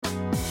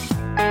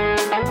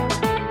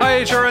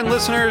HRN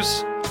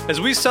listeners.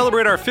 As we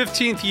celebrate our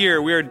 15th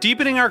year, we are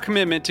deepening our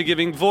commitment to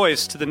giving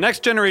voice to the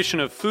next generation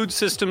of food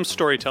systems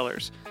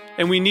storytellers,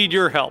 and we need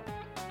your help.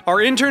 Our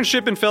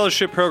internship and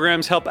fellowship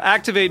programs help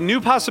activate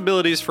new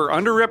possibilities for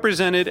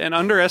underrepresented and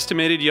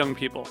underestimated young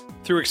people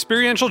through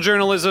experiential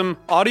journalism,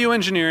 audio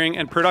engineering,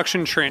 and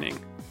production training.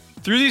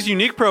 Through these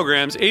unique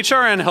programs,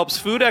 HRN helps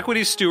food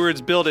equity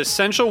stewards build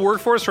essential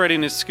workforce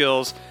readiness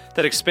skills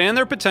that expand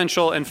their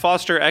potential and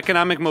foster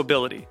economic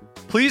mobility.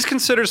 Please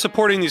consider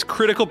supporting these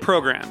critical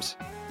programs.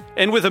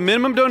 And with a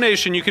minimum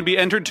donation, you can be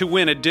entered to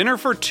win a dinner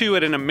for two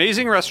at an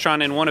amazing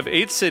restaurant in one of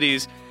 8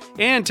 cities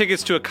and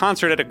tickets to a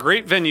concert at a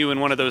great venue in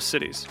one of those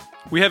cities.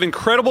 We have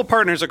incredible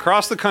partners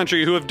across the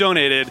country who have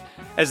donated,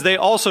 as they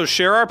also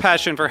share our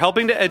passion for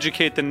helping to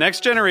educate the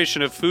next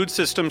generation of food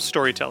systems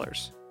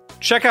storytellers.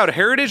 Check out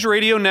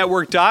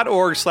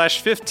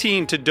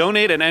heritageradionetwork.org/15 to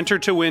donate and enter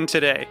to win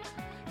today.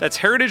 That's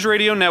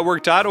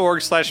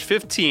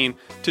heritageradionetwork.org/15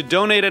 to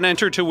donate and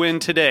enter to win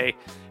today.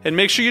 And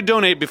make sure you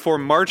donate before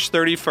March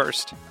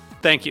 31st.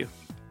 Thank you.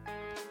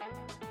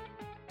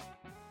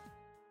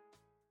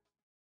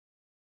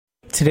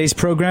 Today's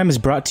program is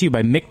brought to you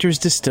by Michter's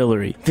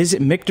Distillery.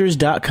 Visit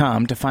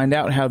Michters.com to find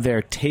out how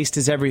their taste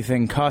is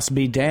everything, cost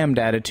be damned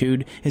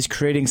attitude is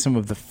creating some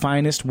of the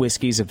finest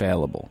whiskeys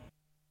available.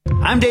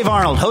 I'm Dave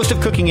Arnold, host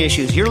of Cooking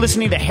Issues. You're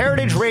listening to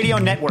Heritage Radio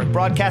Network,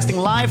 broadcasting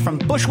live from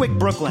Bushwick,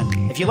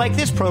 Brooklyn. If you like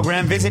this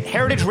program, visit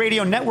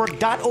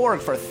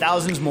heritageradionetwork.org for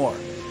thousands more.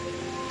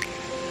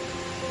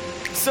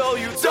 So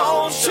you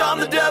don't shun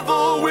the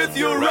devil with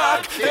your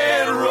rock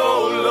and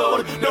roll,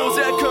 Lord. Knows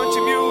that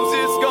country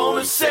music's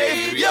gonna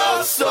save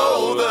your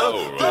soul. The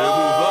devil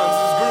finds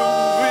his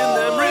groove in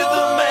them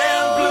rhythm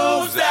and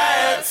blues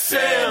that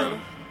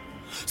sin.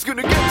 It's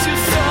gonna get you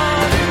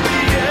son in the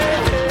end.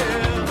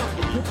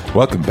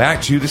 Welcome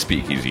back to The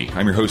Speakeasy.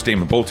 I'm your host,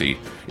 Damon Bolte.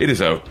 It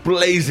is a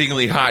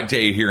blazingly hot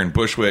day here in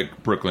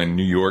Bushwick, Brooklyn,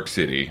 New York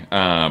City.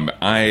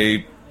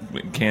 I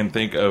can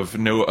think of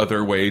no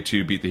other way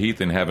to beat the heat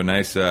than have a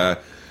nice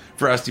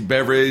frosty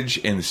beverage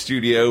in the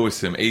studio with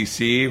some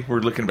AC. We're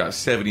looking about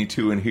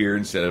 72 in here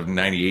instead of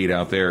 98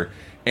 out there.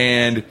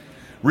 And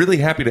really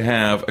happy to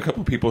have a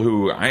couple of people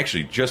who I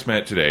actually just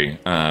met today.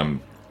 We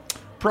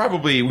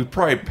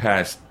probably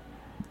passed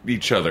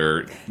each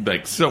other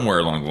like somewhere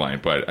along the line,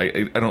 but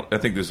I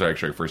think this is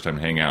actually our first time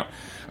to hang out.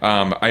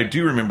 I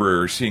do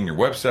remember seeing your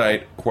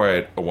website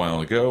quite a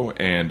while ago,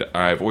 and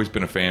I've always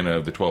been a fan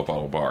of the 12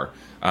 Bottle Bar.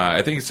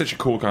 I think it's such a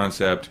cool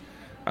concept,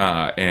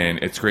 and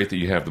it's great that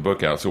you have the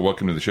book out. So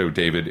welcome to the show,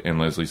 David and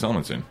Leslie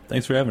Solmonson.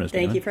 Thanks for having us.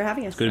 Thank man. you for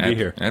having us. It's good to be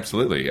here.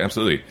 Absolutely.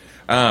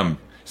 So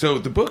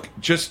the book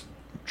just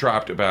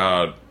dropped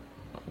about,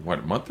 what,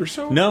 a month or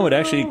so? No, it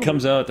actually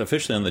comes out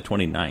officially on the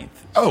 29th.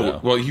 Oh, so.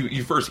 well,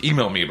 you first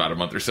emailed me about a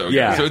month or so ago.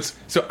 Yeah.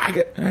 So I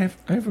have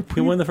a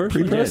You won the first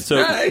one. Yeah. So,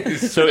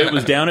 Nice. so it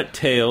was down at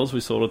Tales.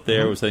 We sold it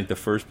there. It was, I think, the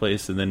first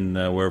place, and then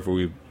a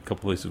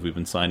couple places we've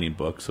been signing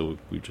books. So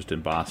we just in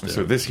Boston.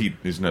 So this heat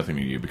is nothing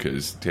to you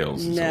because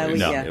Tales is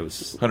always it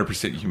was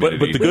 100% humidity.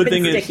 But the good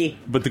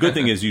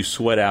thing sticky. is you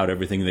sweat out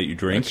everything that you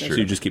drink, so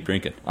you just keep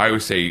drinking. I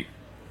always say,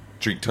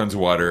 drink tons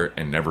of water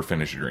and never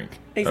finish a drink.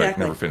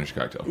 Exactly. Never finish a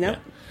cocktail. Nope.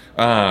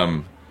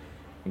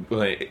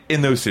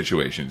 In those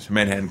situations,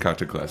 Manhattan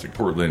Cocktail Classic,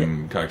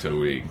 Portland Cocktail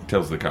Week,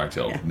 Tales of the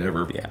Cocktail,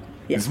 never. Yeah.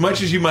 As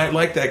much as you might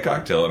like that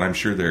cocktail, and I'm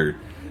sure there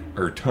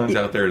are tons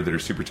out there that are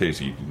super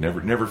tasty, you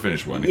never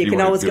finish one. You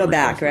can always go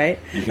back, right?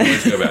 You can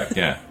always go back,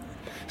 yeah.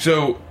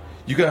 So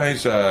you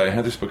guys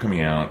had this book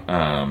coming out.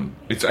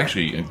 It's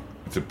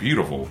a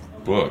beautiful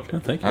book. Oh,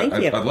 thank you.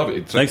 Thank you. I love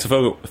it. Thanks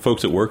to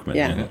folks at Workman.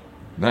 Yeah.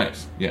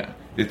 Nice. Yeah.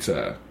 It's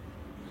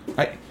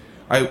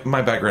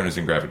my background is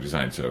in graphic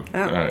design, so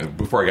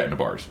before I got into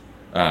bars,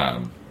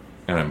 it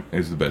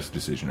was the best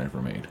decision I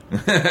ever made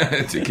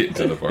to get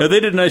into the bar. No,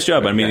 they did a nice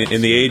job. I mean,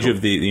 in the age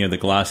of the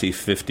glossy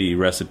 50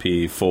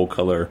 recipe full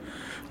color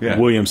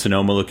Williams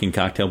Sonoma looking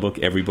cocktail book,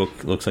 every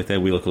book looks like that.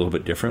 We look a little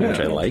bit different, which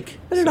I like.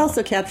 But it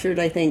also captured,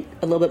 I think,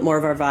 a little bit more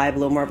of our vibe, a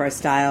little more of our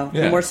style,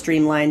 more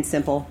streamlined,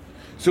 simple.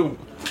 So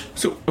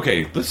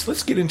okay,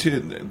 let's get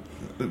into.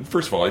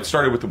 First of all, it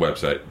started with the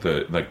website,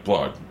 the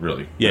blog,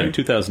 really. Yeah, right? in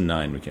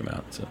 2009 we came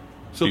out. So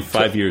it'll be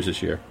 5 years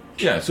this year.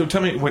 Yeah. So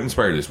tell me what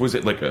inspired this. Was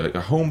it like a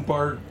home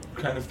bar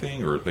kind of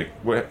thing, or like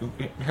what?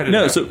 How did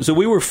no, so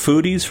we were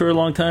foodies for a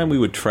long time. We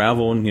would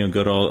travel and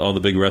go to all the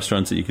big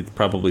restaurants that you could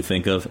probably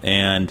think of,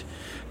 and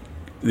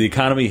the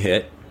economy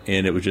hit,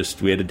 and it was just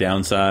we had to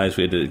downsize.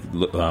 We had to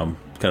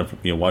kind of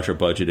watch our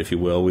budget, if you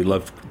will. We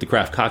loved the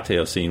craft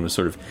cocktail scene was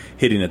sort of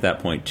hitting at that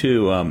point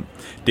too.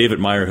 David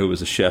Meyer, who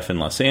was a chef in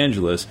Los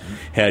Angeles,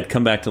 had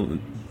come back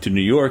to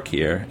New York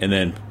here, and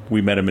then we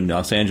met him in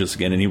Los Angeles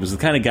again, and he was the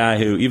kind of guy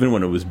who, even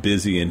when it was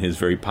busy in his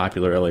very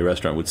popular LA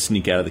restaurant, would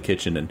sneak out of the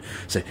kitchen and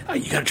say, "Oh,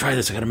 you got to try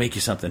this. I got to make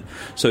you something."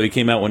 So he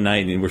came out one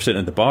night, and we're sitting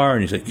at the bar,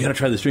 and he's like, "You got to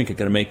try this drink. I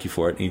got to make you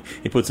for it." And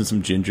he puts in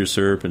some ginger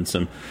syrup and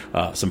some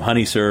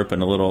honey syrup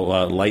and a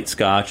little light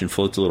scotch, and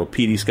floats a little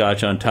peaty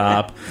scotch on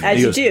top. As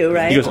you do,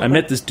 right? He goes, "I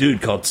met this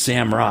dude called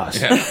Sam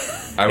Ross, Yeah.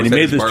 and he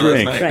made this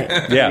drink."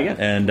 Right. Yeah,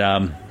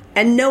 and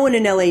And no one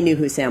in LA knew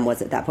who Sam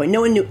was at that point.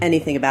 No one knew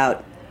anything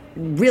about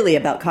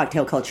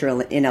cocktail culture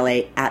in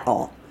LA at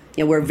all.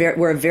 You know,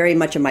 we're very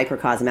much a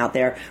microcosm out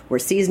there. We're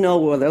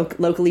seasonal. We're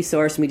locally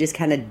sourced. And we just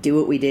kind of do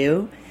what we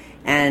do.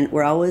 And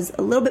we're always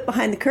a little bit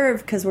behind the curve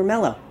because we're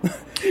mellow.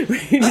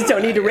 We just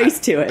don't need to race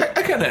to it.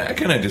 I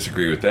kind of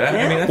disagree with that.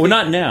 Yeah. I mean, well,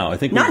 not now. I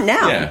think not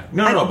now. Yeah,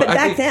 no. But back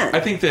think, then,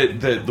 I think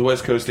that the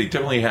West Coast, they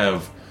definitely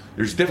have.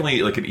 There's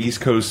definitely like an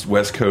East Coast,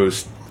 West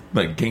Coast,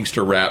 like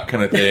gangster rap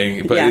kind of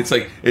thing. But it's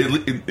like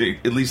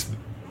at least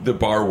the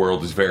bar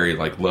world is very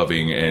like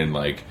loving and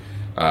like.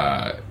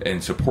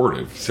 And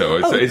supportive, so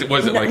it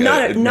wasn't like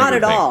not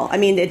at all. I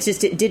mean, it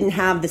didn't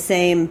have the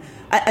same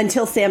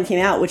until Sam came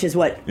out, which is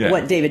what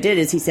David did.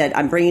 Is he said,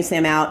 "I'm bringing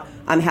Sam out.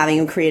 I'm having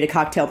him create a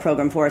cocktail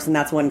program for us," and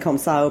that's when Comme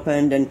Ça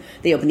opened, and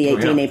they opened the 8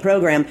 DNA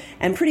program,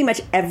 and pretty much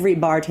every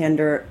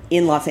bartender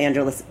in Los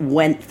Angeles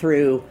went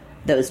through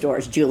those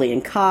doors.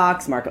 Julian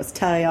Cox, Marcos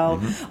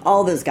Tello,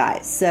 all those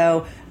guys.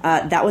 So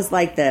that was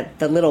like the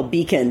little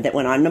beacon that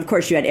went on. And of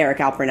course, you had Eric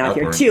Alperin out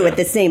here too at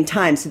the same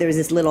time. So there was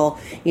this little,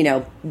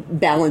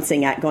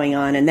 balancing act going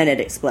on, and then it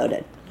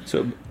exploded.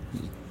 So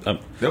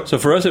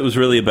for us, it was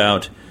really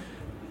about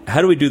how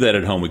do we do that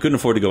at home? We couldn't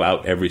afford to go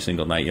out every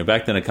single night.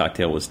 Back then a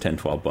cocktail was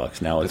 $10-12.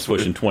 Now it's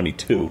pushing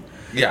 $22.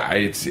 Yeah,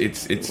 it's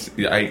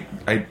I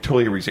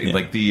totally agree.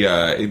 Like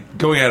the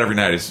going out every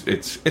night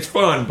it's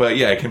fun, but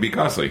yeah, it can be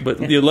costly.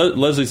 But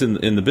Leslie's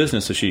in the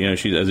business, so she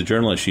as a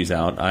journalist, she's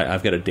out.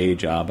 I've got a day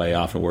job. I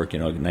often work a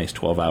nice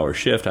 12-hour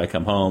shift. I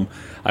come home,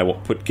 I will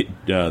put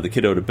the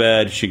kiddo to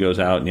bed. She goes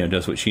out and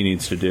does what she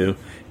needs to do,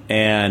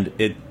 and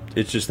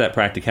it's just that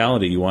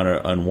practicality. You want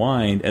to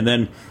unwind, and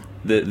then.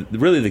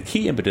 Really the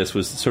key impetus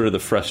was sort of the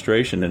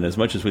frustration, and as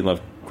much as we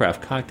love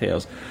craft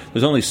cocktails,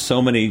 there's only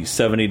so many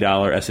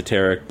 $70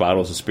 esoteric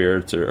bottles of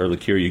spirits or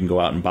liqueur you can go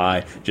out and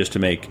buy just to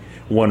make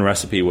one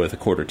recipe with a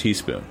quarter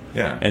teaspoon.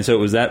 Yeah. And so it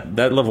was that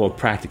level of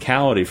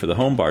practicality for the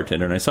home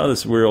bartender, and I saw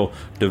this real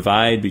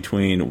divide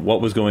between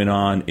what was going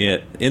on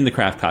in the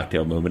craft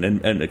cocktail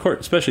movement, and of course,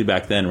 especially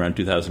back then around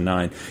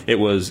 2009, it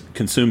was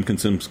consume.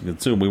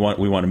 We want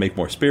to make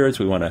more spirits.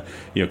 We want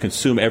to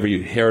consume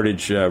every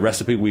heritage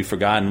recipe we've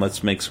forgotten.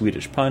 Let's make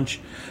Swedish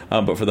punch.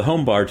 But for the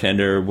home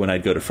bartender, when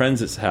I'd go to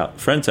friend's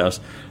house,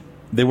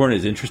 they weren't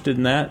as interested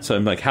in that. So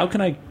I'm like, how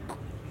can I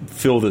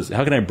fill this?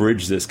 How can I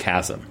bridge this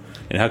chasm?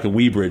 And how can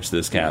we bridge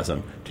this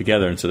chasm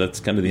together? And so that's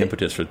kind of the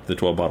impetus for the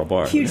 12-bottle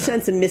bar. Huge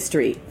sense of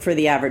mystery for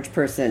the average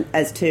person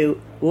as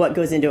to what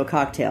goes into a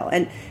cocktail.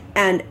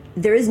 And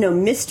there is no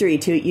mystery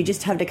to it. You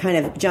just have to kind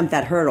of jump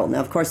that hurdle. Now,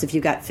 of course, if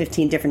you've got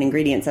 15 different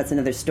ingredients, that's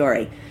another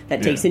story.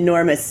 That takes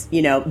enormous,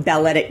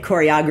 balletic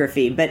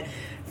choreography. But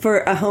for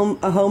a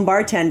home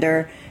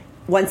bartender,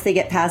 once they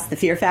get past the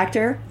fear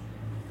factor,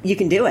 you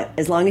can do it.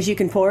 As long as you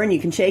can pour and you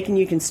can shake and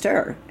you can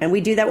stir. And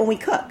we do that when we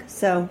cook.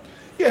 So...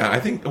 Yeah,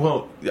 I think.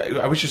 Well,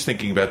 I was just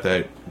thinking about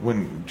that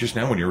when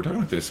you were talking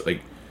about this.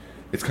 Like,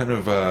 it's kind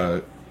of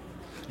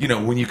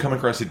when you come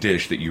across a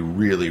dish that you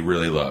really,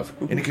 really love,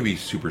 and it can be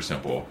super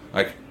simple.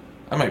 Like,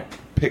 I might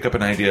pick up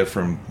an idea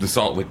from the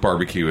Salt Lick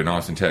Barbecue in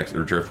Austin, Texas,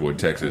 or Driftwood,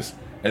 Texas,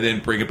 and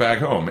then bring it back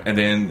home, and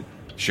then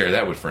share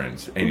that with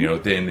friends. And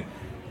then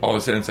all of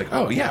a sudden it's like,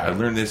 oh yeah, I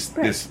learned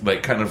this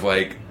like kind of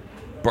like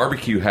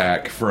barbecue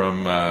hack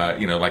from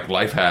like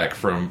life hack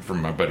from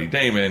my buddy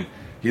Damon.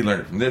 He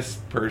learned it from this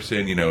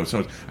person,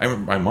 So I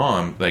remember my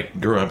mom, like,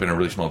 grew up in a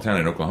really small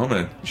town in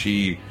Oklahoma.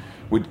 I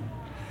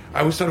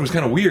always thought it was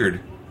kind of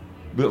weird,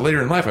 but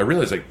later in life I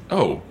realized, like,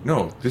 oh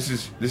no, this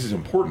is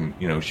important.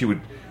 She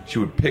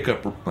would pick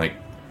up like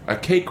a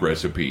cake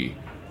recipe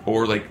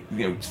or like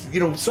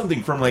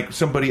something from like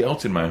somebody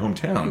else in my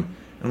hometown.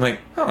 And I'm like,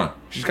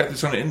 she's got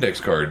this on an index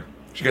card.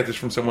 She got this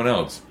from someone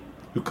else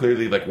who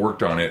clearly like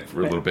worked on it for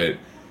a little bit,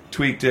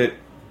 tweaked it.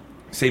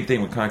 Same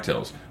thing with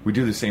cocktails. We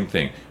do the same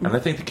thing. And I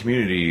think the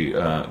community,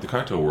 the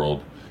cocktail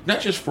world, not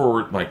just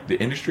for like the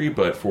industry,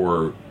 but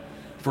for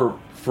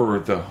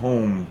the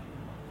home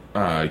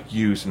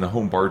use and the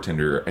home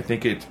bartender, I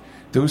think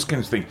those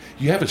kinds of things,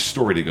 you have a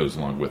story that goes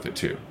along with it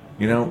too.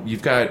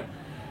 You've got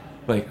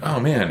like, oh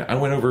man, I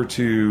went over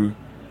to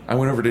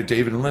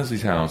David and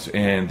Leslie's house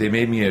and they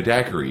made me a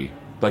daiquiri,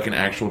 like an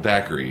actual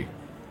daiquiri.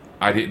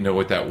 I didn't know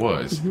what that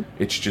was. Mm-hmm.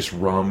 It's just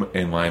rum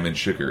and lime and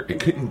sugar.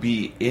 It couldn't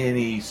be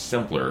any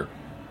simpler.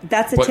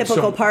 That's a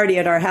typical party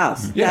at our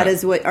house. Yeah. That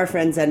is what our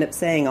friends end up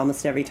saying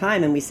almost every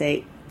time. And we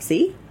say,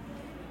 see?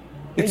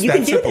 You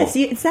can do this.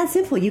 It's that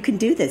simple. You can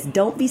do this.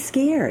 Don't be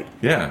scared.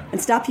 Yeah. And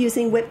stop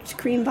using whipped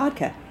cream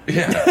vodka.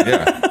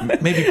 Yeah.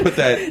 Maybe put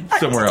that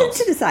somewhere else.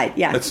 To decide,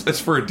 yeah. That's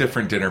for a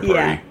different dinner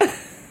party. Yeah.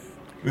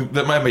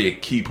 That might be a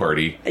key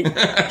party.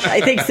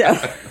 I think so.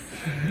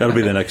 That'll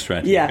be the next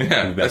trend.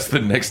 Yeah, that's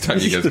the next time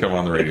you guys come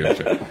on the radio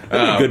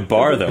show. Good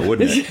bar, though,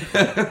 wouldn't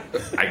it?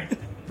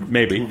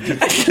 Maybe.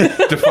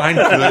 Define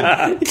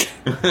good.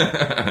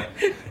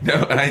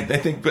 No, I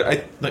think,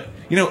 but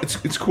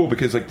it's cool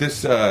because like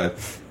this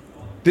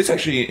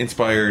actually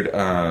inspired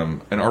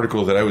an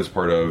article that I was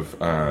part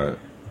of, an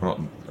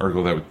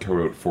article that I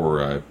co-wrote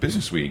for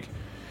Business Week,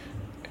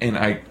 and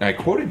I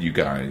quoted you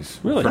guys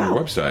Really? from your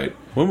website.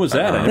 When was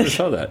that? I never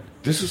saw that.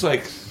 This was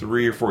like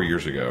 3 or 4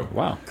 years ago.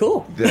 Wow.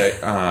 Cool.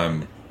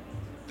 That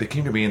they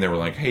came to me and they were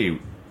like, "Hey,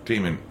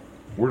 Damon,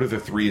 what are the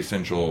 3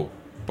 essential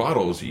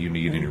bottles that you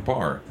need in your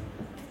bar?"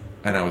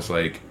 And I was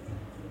like,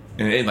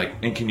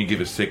 and can you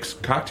give us 6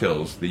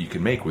 cocktails that you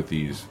can make with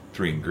these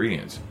 3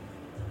 ingredients?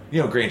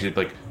 You know, granted,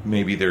 like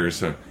maybe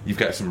there's you've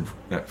got some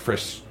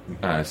fresh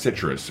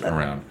citrus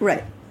around,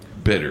 Right.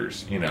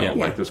 bitters, you know, Yeah.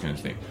 like those kinds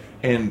of things.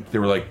 And they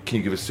were like, "Can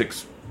you give us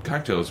 6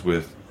 cocktails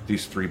with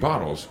these 3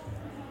 bottles?"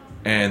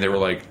 And they were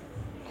like,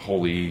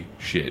 "Holy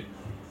shit,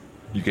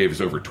 you gave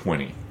us over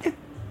 20."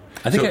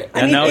 I think. So-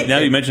 I mean, now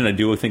it- you mentioned, I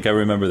do think I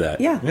remember that.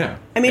 Yeah. Yeah.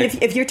 I mean,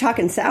 And- if you're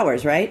talking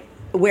sours, right?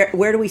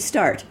 Where do we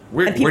start?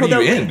 Where- And people where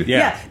do you don't- end?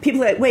 Yeah.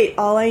 People are like, wait,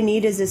 all I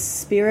need is a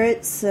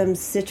spirit, some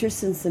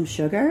citrus, and some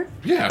sugar?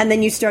 Yeah. And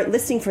then you start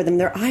listing for them.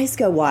 Their eyes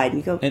go wide.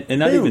 And you go, And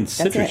not boom, even that's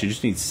citrus. it. You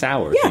just need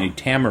sours. Yeah. You need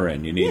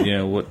tamarind. You need,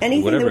 Anything whatever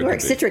that would it work.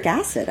 could be. Citric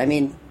acid. I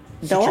mean,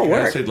 they'll all Citric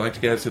work. acid,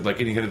 lactic acid, like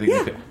any kind of thing. Yeah.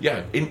 Like that.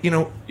 Yeah, and you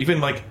know, even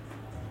like,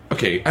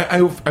 okay,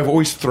 I've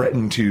always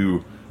threatened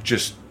to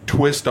just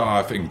twist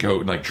off and go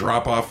and like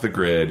drop off the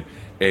grid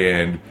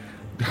and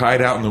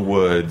hide out in the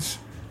woods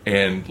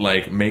and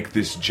like make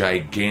this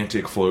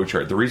gigantic flow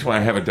chart. The reason why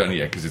I haven't done it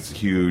yet because it's a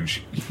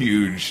huge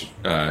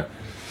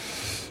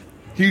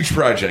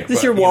project. Is this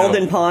but, your you know,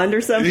 Walden Pond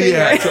or something?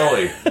 Yeah, right?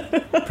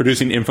 totally.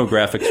 Producing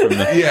infographics from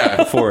the, Yeah.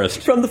 the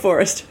forest. From the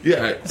forest.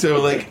 Yeah,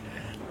 so like,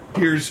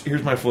 here's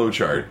my flow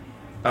chart.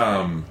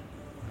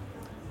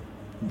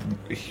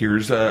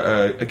 Here's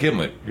a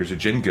gimlet. Here's a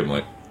gin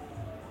gimlet.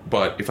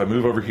 But if I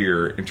move over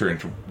here and turn it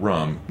into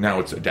rum, now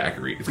it's a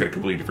daiquiri. It's got a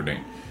completely different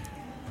name.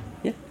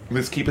 Yeah.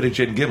 Let's keep it a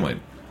gin gimlet.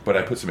 But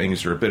I put some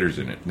Angostura bitters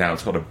in it. Now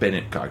it's called a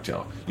Bennett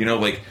cocktail. You know,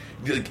 like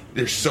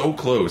they're so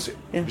close.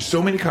 Yeah. There's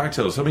so many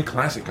cocktails, so many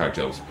classic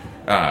cocktails.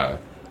 A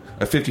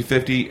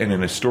 50-50 and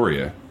an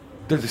Astoria.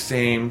 They're the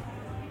same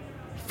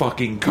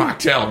fucking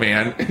cocktail,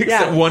 man.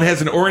 Except one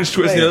has an orange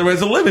twist and the Right. other one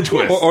has a lemon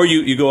twist. Or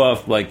you go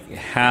off like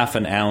half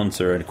an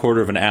ounce or a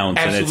quarter of an ounce.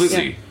 And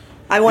Absolutely. it's,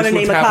 I want to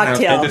This name a one's half an ounce,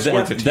 cocktail. and this Yeah.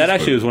 one's a that actually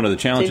teaspoon. was one of the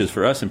challenges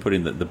for us in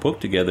putting the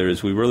book together.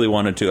 Is we really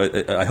wanted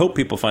to. I hope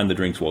people find the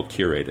drinks well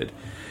curated.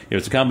 You know,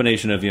 it's a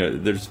combination of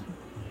there's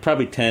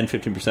probably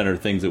 10-15% of the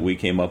things that we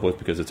came up with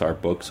because it's our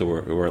book, so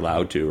we're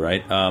allowed to,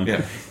 right?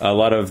 Yeah. A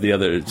lot of the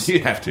others You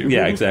have to.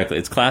 Yeah, exactly.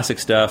 It's classic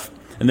stuff,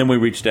 and then we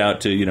reached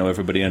out to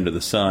everybody under the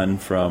sun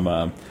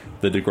from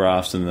the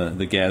DeGroffs and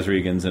the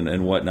Gazregans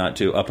and whatnot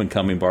to up and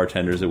coming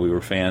bartenders that we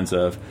were fans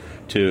of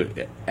to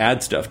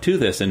add stuff to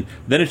this, and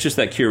then it's just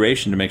that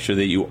curation to make sure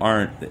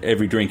that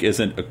every drink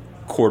isn't a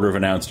quarter of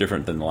an ounce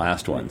different than the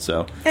last one.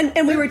 So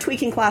And we were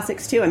tweaking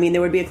classics too. I mean,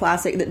 there would be a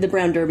classic. The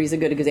Brown Derby is a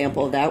good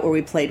example of that, where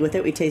we played with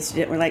it, we tasted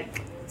it, and we're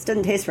like, this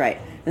doesn't taste right.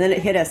 And then it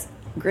hit us.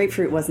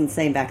 Grapefruit wasn't the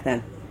same back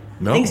then.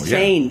 No, Things yeah,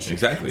 change.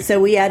 exactly. So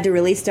we had to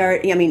really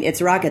start. I mean,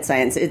 it's rocket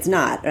science. It's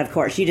not, of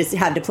course. You just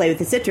had to play with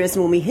the citrus,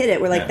 and when we hit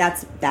it, we're like, Yeah.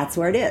 that's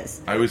where it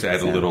is. I always add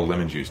a little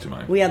lemon juice to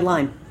mine. We had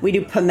lime. We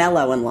do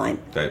pomelo and lime.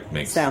 That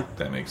makes So,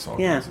 all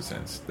yeah. kinds of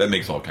sense. That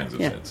makes all kinds of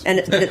Yeah, sense. and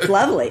it's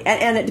lovely.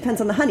 And it depends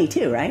on the honey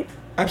too, right?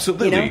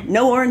 Absolutely.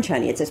 No orange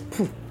honey. It's just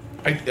poof.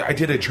 I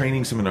did a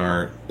training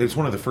seminar. It was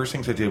one of the first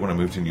things I did when I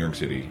moved to New York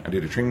City. I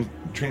did a training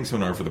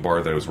seminar for the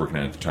bar that I was working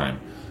at the time,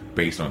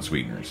 based on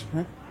sweeteners.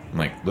 Huh? I'm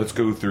like, let's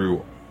go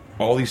through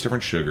all these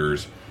different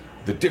sugars,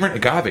 the different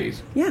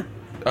agaves, Yeah.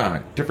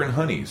 different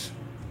honeys.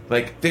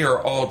 Like they are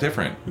all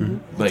different.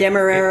 Mm-hmm. Like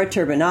Demerara,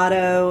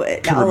 Turbinado, all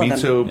of them.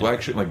 Tiramisu,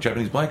 black sugar, like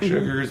Japanese black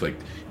sugars. Like,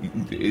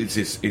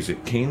 is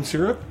it cane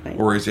syrup Right.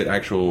 or is it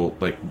actual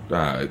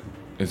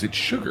is it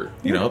sugar?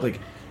 You know, like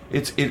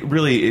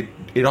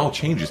it all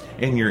changes.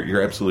 And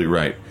you're absolutely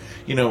right.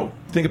 You know,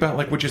 think about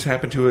like what just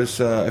happened to us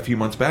a few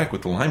months back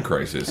with the lime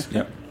crisis.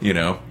 Yep. You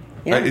know,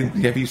 Yeah.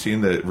 have you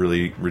seen the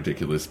really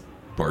ridiculous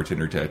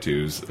bartender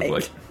tattoos of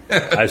like?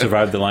 I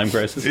survived the lime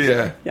crisis.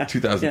 Yeah, Yeah.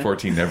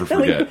 2014. Never No,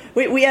 forget.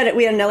 we had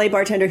an LA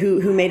bartender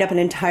who made up an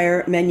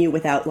entire menu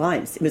without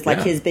limes. It was like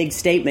Yeah. his big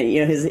statement,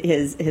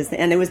 his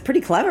and it was pretty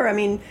clever. I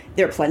mean,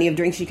 there are plenty of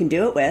drinks you can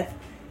do it with,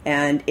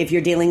 and if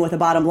you're dealing with a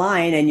bottom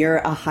line and you're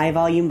a high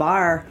volume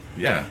bar,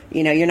 Yeah.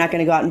 you're not going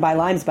to go out and buy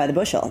limes by the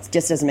bushel. It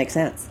just doesn't make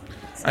sense.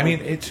 I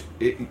mean,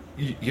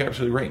 you're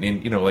absolutely right,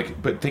 and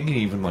but thinking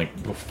even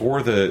like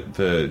before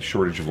the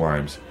shortage of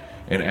limes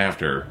and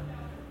after,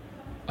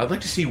 I'd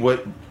like to see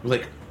what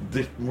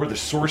where the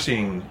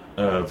sourcing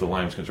of the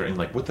limes comes from, and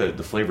like what the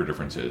flavor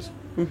difference is.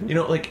 Mm-hmm.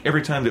 Like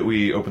every time that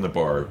we open the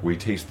bar, we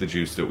taste the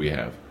juice that we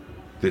have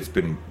that's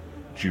been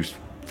juiced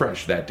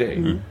fresh that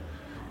day,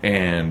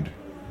 and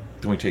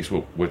then we taste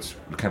what's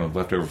kind of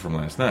left over from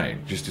last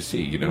night just to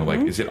see,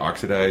 like is it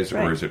oxidized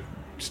Right. or is it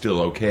still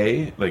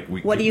okay? Like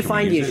What do you can we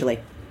find use it? usually?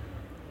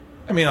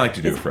 I mean, I like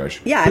to do it fresh.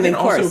 Yeah, I But mean, then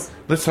of also, course.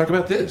 let's talk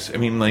about this. I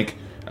mean, like,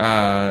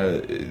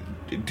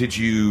 did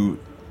you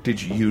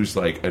use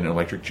like an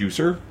electric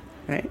juicer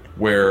Right.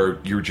 where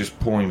you're just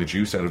pulling the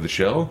juice out of the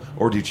shell,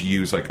 or did you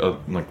use like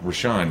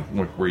Rashawn,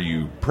 where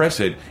you press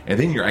it and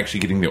then you're actually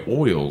getting the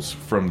oils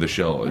from the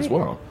shell as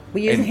well?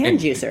 We use a hand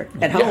juicer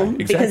at home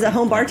because the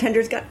home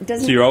bartender's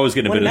doesn't. So you're always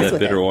getting a bit of that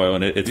bitter it. oil,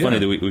 and it's funny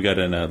that we got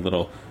in a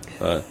little.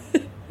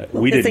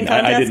 We didn't.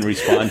 I didn't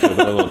respond to a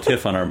little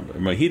tiff on our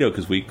mojito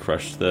because we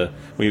crushed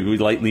we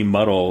lightly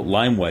muddle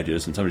lime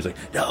wedges, and somebody's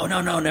like,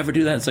 no, never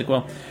do that. It's like,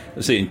 well,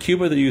 let's see. In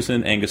Cuba, they're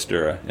using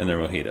Angostura in their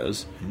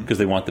mojitos because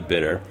they want the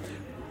bitter.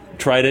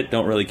 Tried it.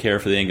 Don't really care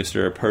for the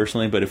Angostura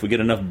personally, but if we get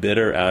enough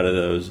bitter out of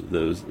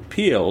those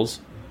peels,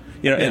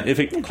 and if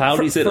it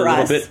cloudies it a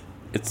little bit.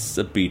 It's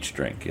a beach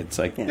drink. It's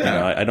like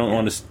I don't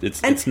want to.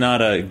 It's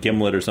not a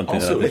gimlet or something.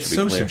 Also, it's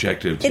so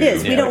subjective. Too. It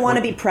is. We don't want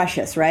to be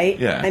precious, right?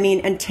 Yeah. I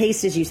mean, and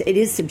taste, as you say, it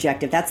is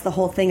subjective. That's the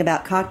whole thing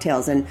about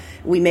cocktails, and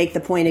we make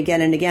the point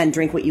again and again: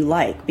 drink what you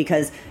like,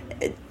 because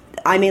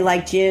I may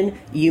like gin,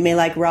 you may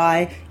like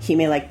rye, he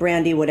may like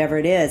brandy, whatever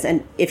it is,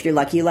 and if you're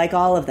lucky, you like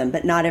all of them.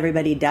 But not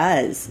everybody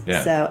does.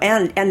 Yeah. So,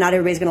 and not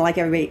everybody's going to like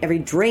every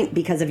drink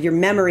because of your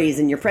memories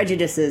and your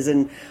prejudices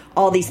and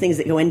all these things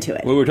that go into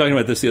it. We were talking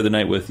about this the other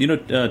night with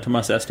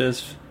Tomas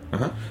Estes.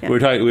 Uh-huh. Yeah.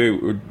 We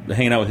were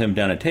hanging out with him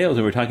down at Tails,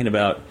 and we were talking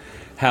about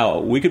how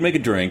we could make a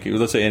drink.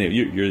 Let's say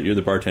you're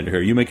the bartender here.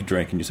 You make a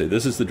drink, and you say,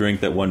 "This is the drink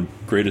that won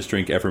greatest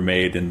drink ever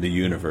made in the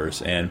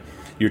universe," and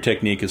your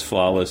technique is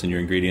flawless, and your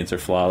ingredients are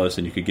flawless,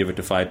 and you could give it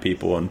to 5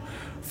 people, and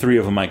 3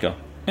 of them might go,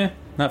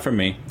 not for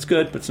me. It's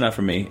good, but it's not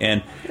for me.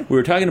 And we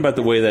were talking about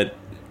the way that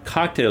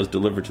cocktails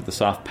deliver to the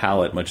soft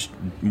palate much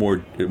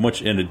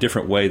in a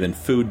different way than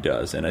food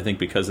does, and I think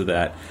because of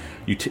that,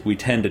 we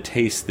tend to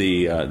taste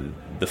the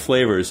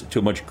flavors to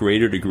a much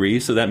greater degree.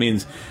 So that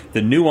means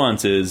the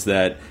nuance is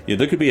that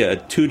there could be a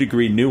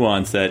 2-degree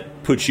nuance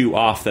that puts you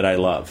off that I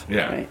love.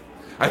 Yeah, right.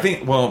 I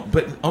think. Well,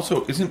 but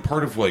also isn't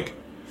part of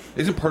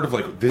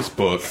this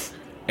book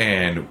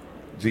and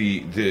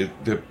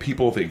the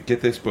people that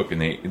get this book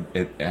and they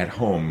at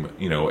home,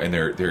 and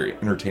they're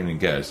entertaining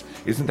guests.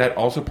 Isn't that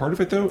also part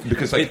of it though?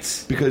 Because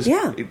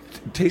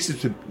taste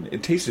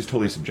is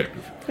totally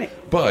subjective.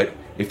 Right. But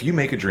if you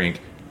make a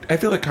drink, I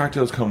feel like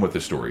cocktails come with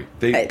a story.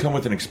 They come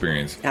with an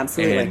experience.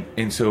 Absolutely.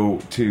 And so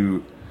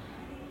to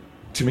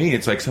me,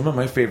 it's like some of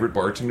my favorite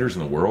bartenders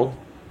in the world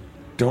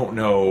don't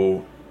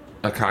know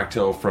a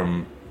cocktail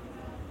from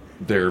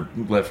their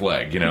left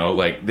leg,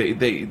 like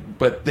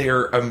but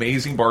they're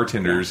amazing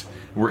bartenders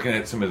working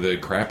at some of the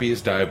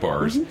crappiest dive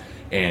bars,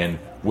 and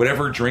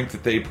whatever drink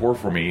that they pour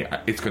for me,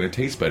 it's going to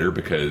taste better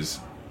because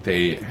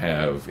they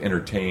have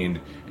entertained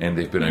and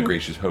they've been a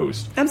gracious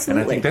host.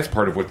 Absolutely. And I think that's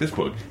part of what this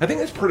book, I think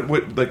that's part of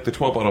what, like, the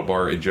 12 Bottle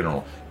Bar in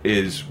general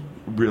is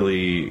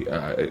really,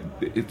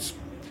 it's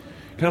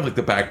kind of like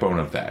the backbone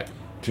of that.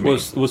 To me.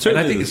 Well, and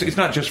I think it's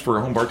not just for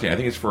home bartending. I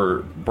think it's for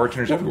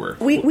bartenders everywhere.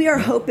 We are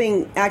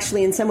hoping,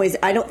 actually, in some ways,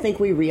 I don't think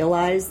we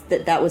realized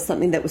that was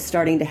something that was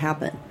starting to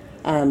happen.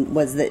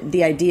 Was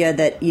the idea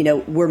that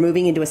we're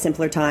moving into a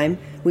simpler time.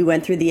 We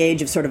went through the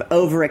age of sort of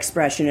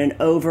overexpression and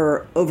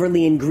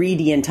overly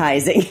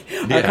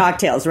ingredientizing our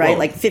cocktails, right? Well,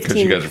 like 15. Because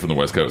you guys are from the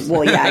West Coast.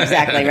 Well, yeah,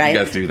 exactly, right. You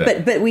guys do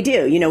that, but we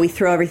do. We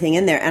throw everything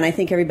in there, and I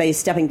think everybody's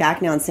stepping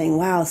back now and saying,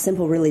 "Wow,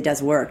 simple really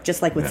does work."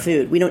 Just like with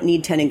food, we don't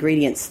need 10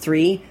 ingredients;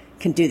 3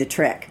 can do the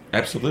trick.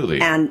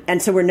 Absolutely.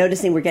 And so we're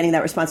noticing we're getting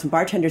that response from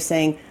bartenders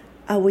saying,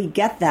 "Oh, we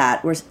get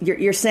that."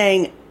 You're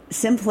saying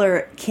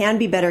simpler can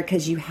be better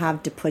because you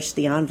have to push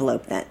the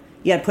envelope then.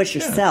 You got to push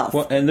yourself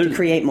to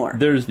create more.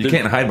 You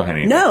can't hide behind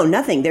anything. No,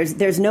 nothing.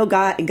 There's no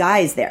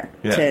guys there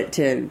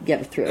to get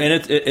it through.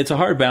 And it's a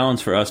hard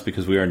balance for us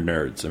because we are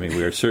nerds. I mean,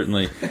 we are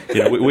certainly,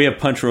 we have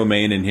punch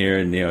romaine in here,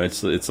 and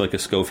it's like a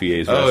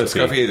Scoffier's recipe. Oh,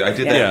 Scoffier's. I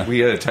did that. Yeah.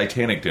 We had a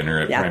Titanic dinner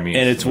at Prime's.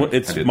 And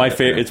it's my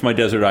favorite. It's my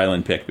desert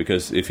island pick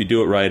because if you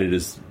do it right, it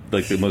is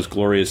like the most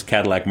glorious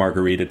Cadillac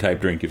margarita type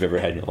drink you've ever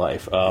had in your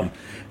life.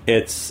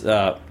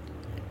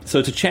 So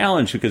it's a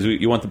challenge because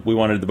we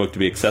wanted the book to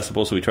be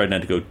accessible, so we tried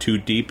not to go too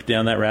deep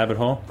down that rabbit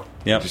hole.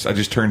 Yep. I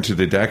just turned to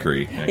the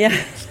daiquiri.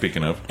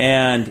 Speaking of,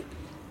 and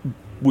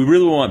we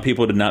really want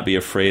people to not be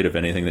afraid of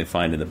anything they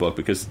find in the book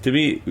because to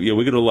me, we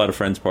go to a lot of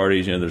friends'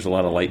 parties. There's a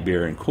lot of light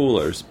beer and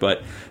coolers,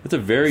 but it's a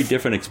very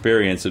different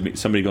experience of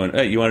somebody going,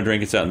 "Hey, you want a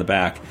drink? It's out in the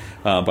back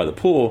by the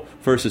pool,"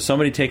 versus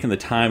somebody taking the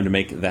time to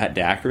make that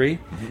daiquiri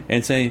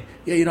and saying,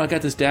 "Yeah, I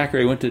got this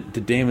daiquiri. I went to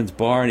Damon's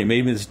bar and he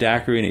made me this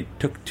daiquiri and he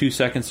took 2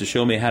 seconds to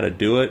show me how to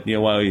do it.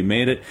 While he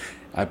made it,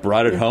 I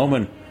brought it home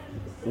and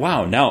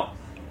wow, now."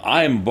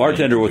 I'm a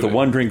bartender with a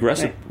one-drink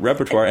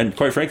repertoire, and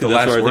quite frankly,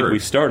 that's where I think we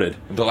started.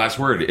 The last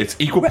word. It's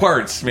equal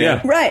parts, man.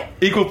 Yeah. Right.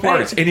 Equal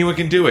parts. Right. Anyone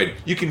can do it.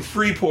 You can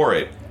free pour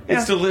it.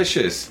 It's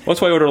delicious. Well,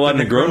 that's why I order a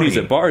lot of Negronis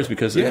at bars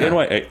because we have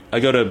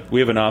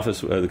an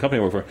office, the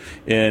company I work for,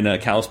 in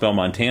Kalispell,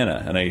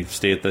 Montana, and I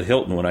stay at the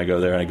Hilton when I go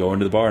there, and I go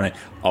into the bar, and I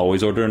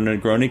always order a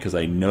Negroni because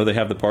I know they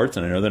have the parts,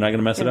 and I know they're not going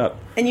to mess it up.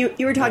 And you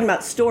were talking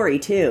about story,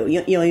 too.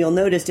 You'll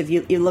notice if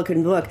you look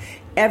in the book,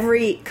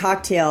 every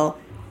cocktail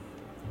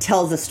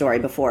tells a story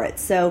before it.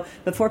 So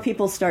before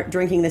people start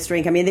drinking this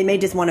drink, I mean, they may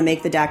just want to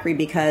make the daiquiri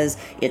because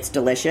it's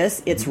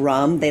delicious, it's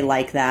rum, they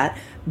like that.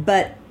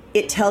 But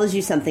it tells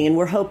you something, and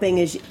we're hoping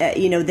that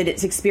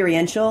it's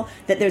experiential,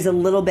 that there's a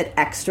little bit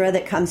extra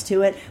that comes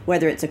to it,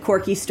 whether it's a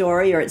quirky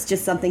story or it's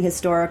just something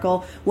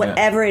historical.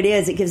 Whatever it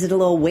is, it gives it a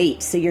little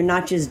weight, so you're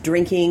not just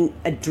drinking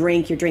a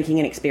drink, you're drinking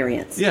an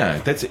experience. Yeah,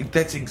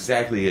 that's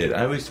exactly it.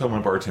 I always tell my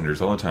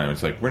bartenders all the time,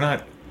 it's like, we're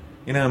not,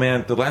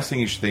 man, the last thing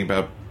you should think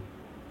about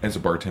as a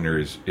bartender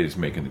is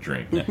making the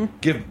drink. Mm-hmm.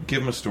 Give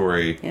them a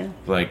story. Yeah.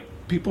 Like,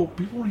 people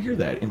want to hear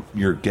that, and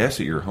your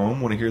guests at your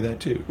home want to hear that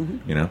too.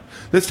 Mm-hmm.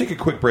 Let's take a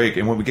quick break,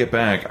 and when we get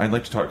back, I'd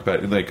like to talk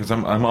about because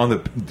I'm on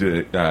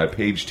the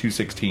page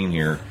 216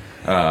 here,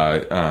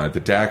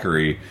 the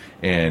daiquiri,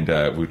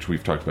 and which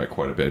we've talked about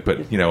quite a bit.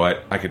 But you know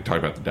what, I could talk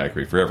about the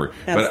daiquiri forever.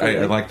 Absolutely.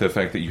 But I like the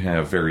fact that you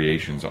have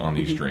variations on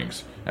these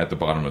drinks at the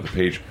bottom of the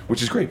page,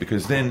 which is great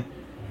because then,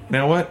 you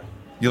know what?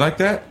 You like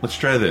that? Let's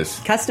try this.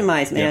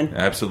 Customize, man. Yeah,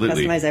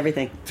 absolutely. Customize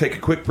everything. Take a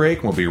quick break,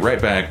 and we'll be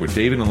right back with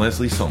David and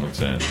Leslie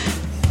Sullivan.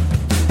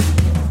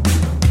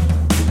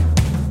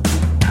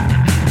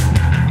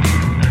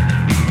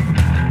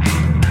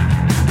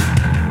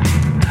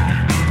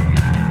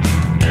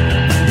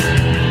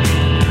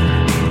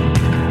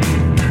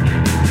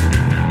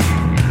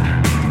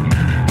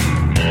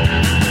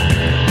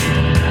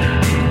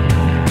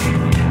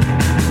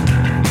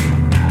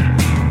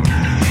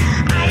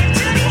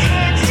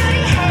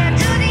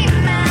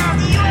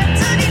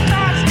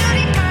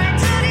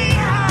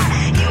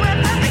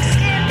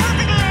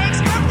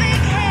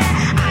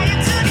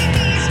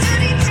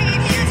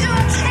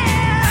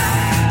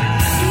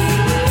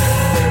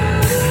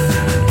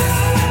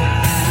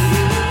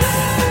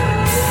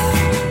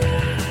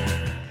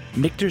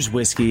 Michter's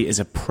Whiskey is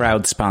a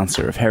proud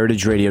sponsor of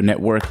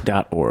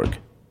HeritageRadioNetwork.org.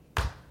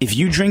 If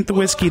you drink the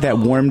whiskey that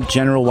warmed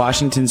General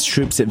Washington's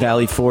troops at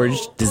Valley Forge,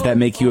 does that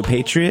make you a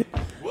patriot?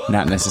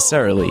 Not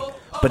necessarily,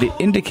 but it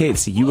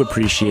indicates that you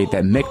appreciate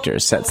that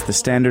Michter sets the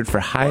standard for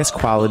highest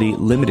quality,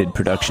 limited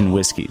production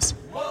whiskeys.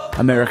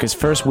 America's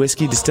first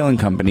whiskey distilling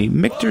company,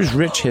 Michter's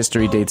rich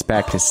history dates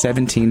back to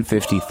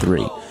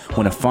 1753,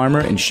 when a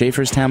farmer in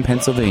Schaefferstown,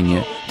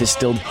 Pennsylvania,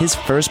 distilled his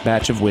first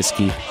batch of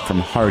whiskey from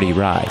Hardy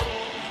Rye.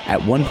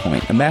 At one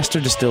point, a master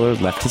distiller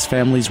left his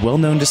family's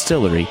well-known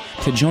distillery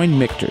to join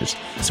Michter's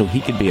so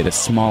he could be at a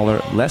smaller,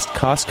 less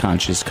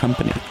cost-conscious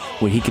company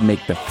where he could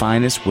make the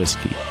finest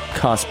whiskey,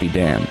 cost be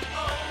damned.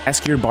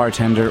 Ask your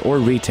bartender or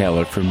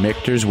retailer for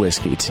Michter's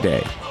Whiskey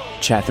today.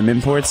 Chatham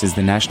Imports is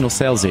the national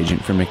sales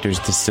agent for Michter's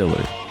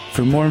Distillery.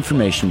 For more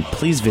information,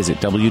 please visit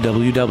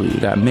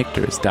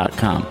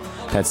www.michters.com.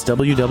 That's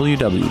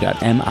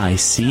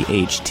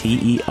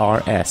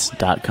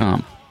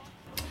www.michters.com.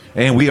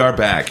 And we are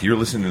back. You're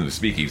listening to The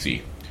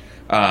Speakeasy.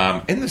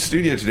 In the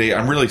studio today,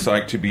 I'm really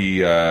psyched to be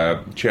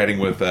chatting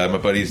with my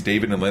buddies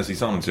David and Leslie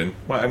Solomon.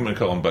 Well, I'm going to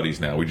call them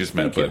buddies now. We just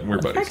met, but we're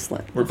buddies.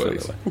 Excellent. We're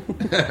buddies.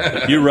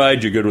 You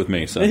ride, you're good with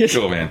me. So.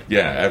 Cool, man.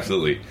 Yeah,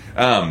 absolutely.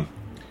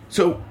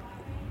 So,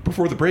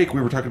 before the break,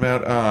 we were talking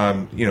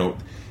about,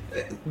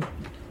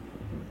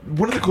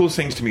 one of the coolest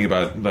things to me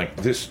about like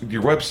this,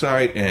 your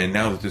website, and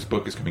now that this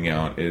book is coming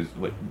out, is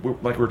like we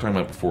were talking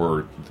about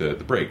before the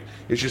break.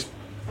 It's just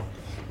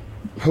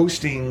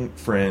hosting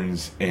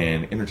friends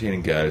and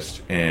entertaining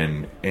guests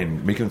and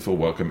making them feel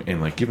welcome and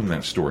like giving them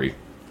that story.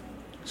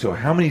 So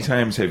how many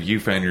times have you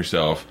found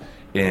yourself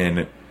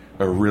in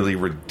a really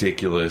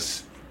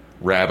ridiculous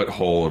rabbit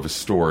hole of a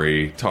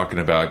story talking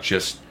about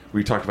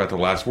we talked about the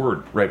last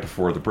word right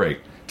before the break,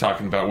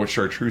 talking about what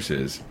chartreuse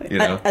is, you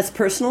know? Us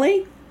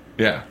personally?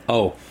 Yeah.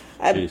 Oh,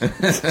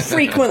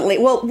 frequently.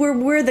 Well,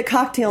 we're the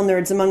cocktail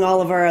nerds among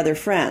all of our other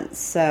friends,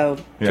 so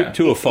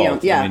to a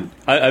fault. Yeah. I mean,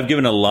 I've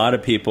given a lot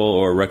of people,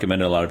 or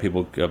recommended a lot of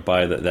people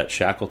buy that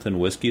Shackleton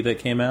whiskey that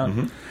came out.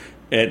 Mm-hmm.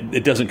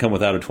 It doesn't come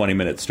without a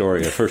 20-minute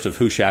story. First of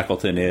who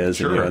Shackleton is,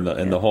 sure.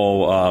 and the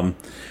whole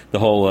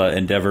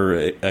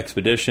Endeavour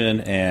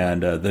expedition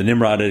and the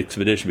Nimrod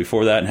expedition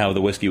before that, and how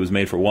the whiskey was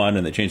made for one,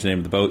 and they changed the name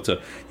of the boat.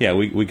 So yeah,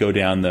 we go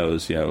down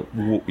those.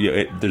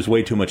 There's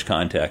way too much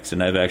context,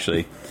 and I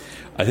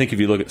think if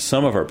you look at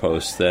some of our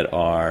posts that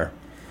are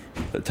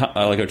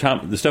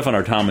the stuff on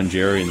our Tom and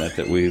Jerry and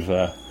that we've.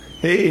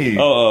 Hey,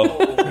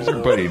 there's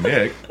our buddy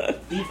Nick.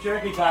 Beef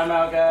jerky time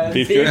out, guys.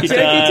 Beef jerky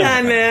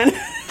time, man.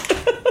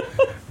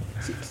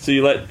 So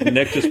you let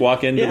Nick just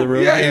walk into the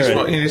room?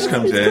 Yeah, he just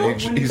comes in.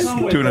 He's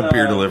doing a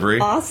beer delivery.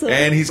 Awesome.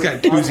 And he's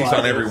got koozies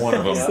on every one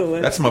of them.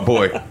 Excellent. That's my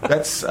boy.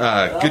 That's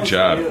good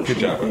job. Good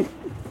job.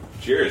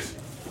 Cheers.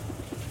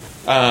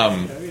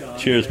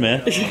 Cheers,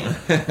 man.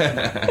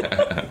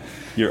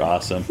 You're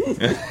awesome.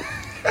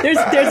 There's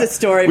a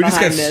story we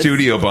behind just got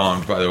studio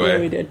bombed, by the way. Yeah,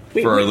 we did.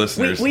 For our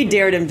listeners. We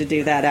dared him to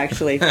do that,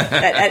 actually.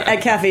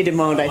 at Café du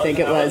Monde, I think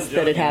it was,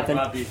 that it happened.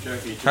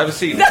 Have a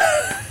seat.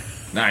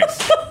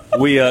 Nice.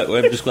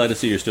 I'm just glad to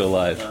see you're still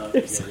alive.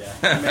 There's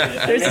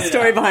a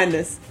story behind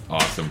this.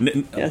 Awesome.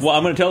 Yes. Well,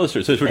 I'm going to tell the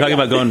story. Since we're talking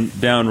about going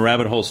down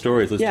rabbit hole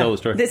stories, let's tell the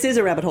story. This is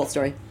a rabbit hole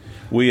story.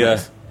 We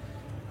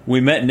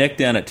met Nick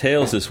down at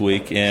Tails this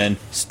week and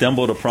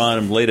stumbled upon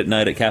him late at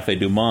night at Café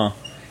Du Monde.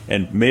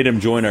 and made him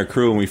join our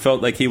crew. And we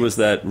felt like he was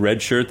that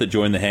red shirt that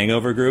joined the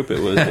Hangover group. It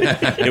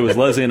was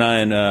Leslie and I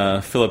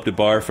and Philip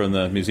DeBar from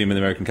the Museum of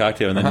the American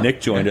Cocktail, and then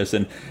Nick joined us.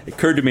 And it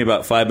occurred to me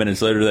about 5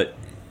 minutes later that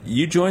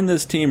you joined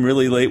this team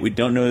really late. We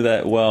don't know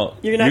that well.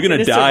 You're going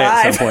to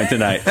die at some point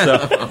tonight.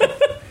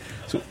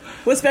 So.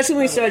 Well, especially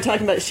when we started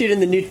talking about shooting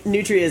the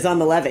nutrias on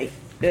the levee.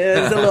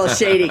 It was a little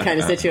shady kind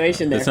of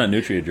situation there. It's not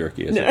nutria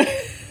jerky, is it?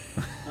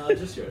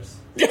 Just yours.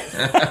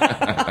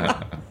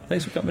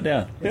 Thanks for coming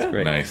down. That's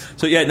great. Nice.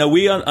 So yeah, no,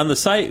 we on the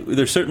site.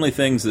 There's certainly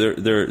things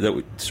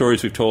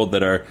stories we've told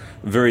that are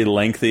very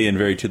lengthy and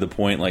very to the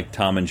point, like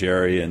Tom and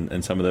Jerry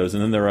and some of those.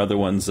 And then there are other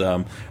ones.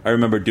 I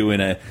remember doing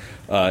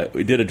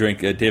we did a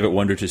drink, David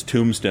Wondrich's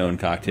Tombstone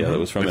cocktail that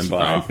was from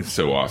Imbibe. It's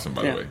so awesome,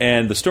 by the way.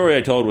 And the story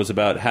I told was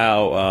about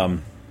how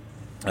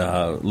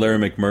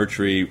Larry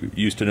McMurtry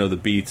used to know the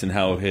Beats and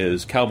how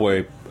his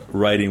cowboy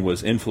writing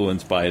was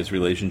influenced by his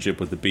relationship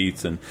with the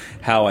Beats, and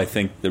how I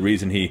think the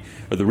reason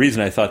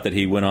I thought that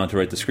he went on to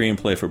write the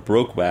screenplay for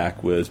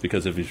Brokeback was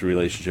because of his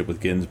relationship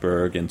with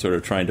Ginsberg and sort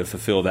of trying to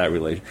fulfill that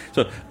relation.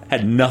 So it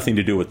had nothing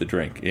to do with the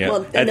drink. Yeah.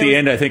 Well, at the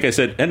end, I think I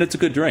said, and it's a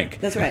good drink.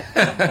 That's right.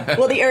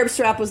 Well, the Arab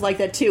Strap was like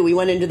that too. We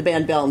went into the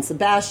band Belle and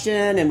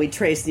Sebastian, and we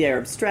traced the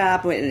Arab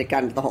Strap, and it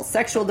got into the whole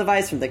sexual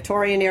device from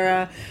Victorian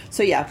era.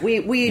 So yeah,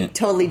 we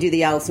totally do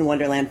the Alice in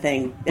Wonderland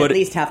thing at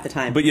least half the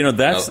time. But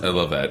that's I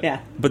love that.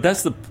 Yeah. But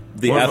that's the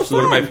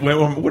absolute.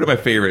 One of my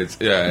favorites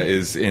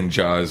is in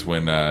Jaws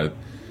when the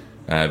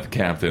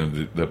captain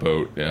of the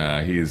boat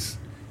he's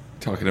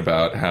talking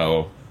about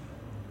how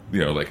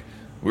like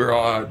we're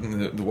all out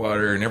in the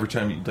water, and every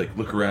time you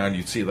look around,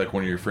 you see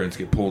one of your friends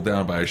get pulled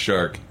down by a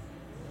shark.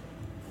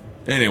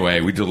 Anyway,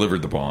 we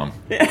delivered the bomb.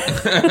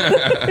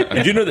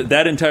 Did you know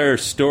that entire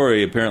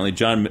story? Apparently,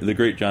 the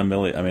great John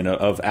Milius,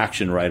 of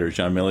action writers,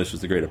 John Milius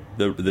was the great.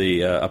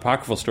 The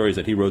apocryphal stories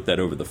that he wrote that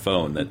over the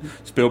phone. That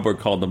Spielberg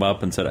called them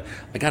up and said,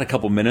 "I got a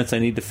couple minutes I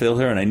need to fill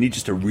here, and I need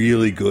just a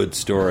really good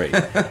story."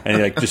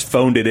 And he just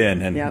phoned it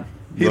in, and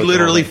he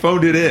literally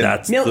phoned it in.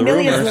 That's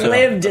Milius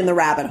lived in the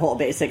rabbit hole.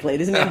 Basically,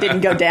 this man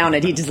didn't go down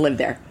it; he just lived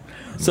there.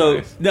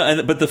 So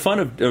nice. But the fun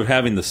of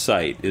having the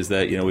site is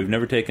that we've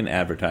never taken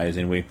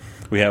advertising.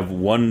 We have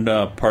one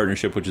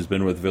partnership which has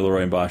been with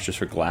Villeroy and Bosch just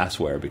for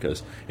glassware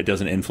because it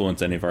doesn't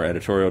influence any of our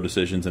editorial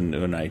decisions. And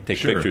when I take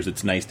pictures,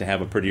 it's nice to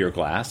have a prettier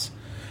glass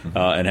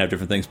and have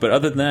different things. But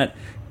other than that,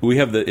 we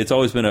have it's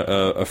always been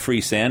a free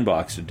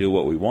sandbox to do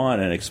what we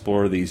want and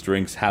explore these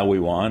drinks how we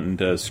want and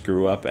to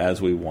screw up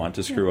as we want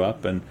to screw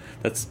up. And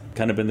that's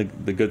kind of been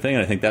the good thing.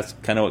 And I think that's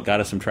kind of what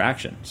got us some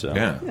traction. So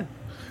yeah.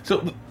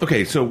 So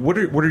okay, so what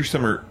are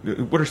some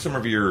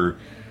of your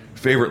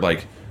favorite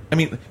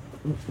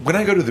when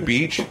I go to the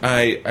beach,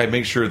 I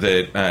make sure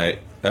that I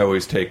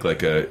always take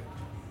a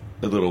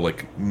little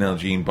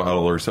Nalgene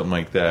bottle or something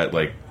like that,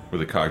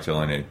 with a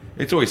cocktail in it.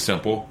 It's always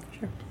simple.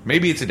 Sure.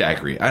 Maybe it's a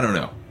daiquiri. I don't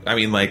know.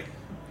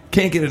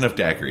 Can't get enough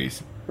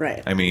daiquiris. Right.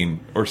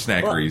 Or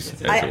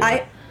snackeries.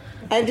 Well,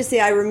 I have to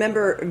say, I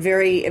remember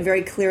very,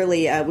 very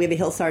clearly, we have a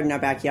hillside in our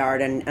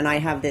backyard, and I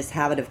have this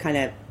habit of kind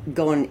of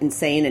going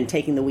insane and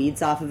taking the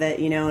weeds off of it,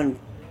 and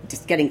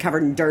just getting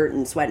covered in dirt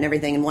and sweat and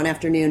everything. And one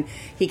afternoon,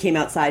 he came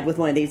outside with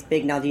one of these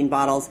big Nalgene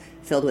bottles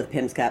filled with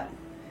Pimm's Cup.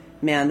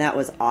 Man, that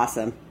was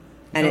awesome.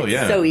 And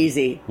it's so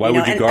easy. Why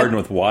would you garden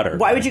with water?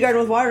 Why would you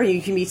garden with water?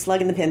 You can be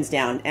slugging the Pimm's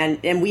down.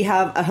 And we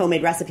have a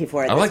homemade recipe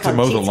for it. I like to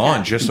mow the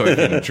lawn just so I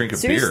can drink a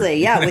Seriously,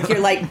 yeah, with your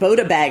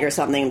Boda bag or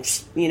something,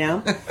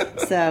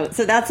 So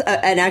that's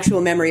an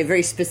actual memory, a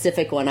very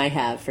specific one I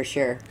have for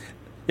sure.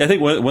 Yeah, I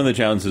think one of the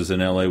challenges in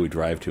LA, we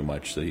drive too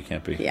much, so you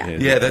can't be.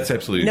 Yeah, that's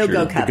absolutely true.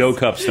 Go cups. The Go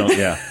Cups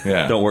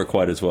don't, don't work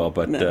quite as well.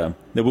 But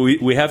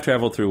we have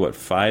traveled through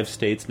 5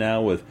 states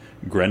now with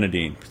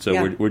grenadine.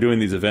 So we're doing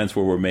these events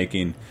where we're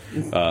making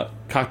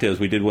cocktails.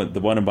 We did the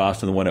one in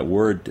Boston, the one at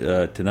Word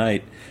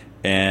tonight,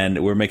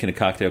 and we're making a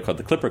cocktail called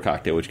the Clipper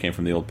Cocktail, which came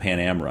from the old Pan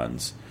Am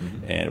runs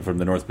and from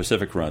the North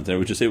Pacific runs.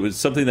 And it was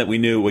something that we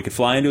knew we could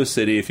fly into a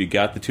city if you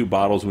got the 2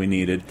 bottles we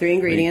needed. 3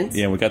 ingredients.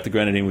 We got the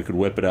grenadine. We could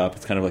whip it up.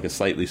 It's kind of like a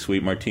slightly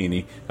sweet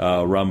martini,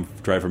 rum,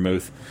 dry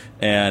vermouth,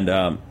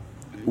 and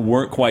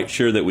weren't quite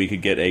sure that we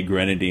could get a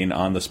grenadine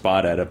on the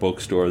spot at a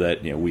bookstore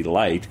that we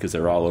liked because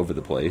they're all over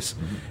the place.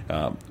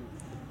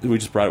 We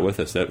just brought it with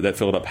us. That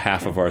filled up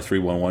half of our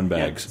 311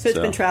 bags. So it's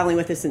been traveling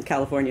with us in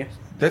California.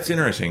 That's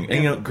interesting.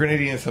 And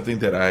grenadine is something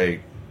that I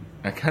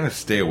kind of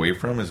stay away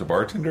from as a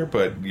bartender,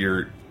 but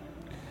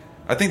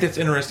I think that's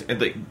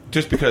interesting.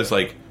 Just because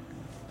I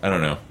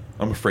don't know,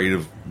 I'm afraid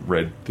of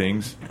red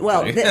things.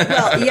 Well,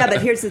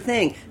 but here's the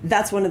thing.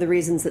 That's one of the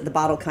reasons that the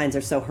bottle kinds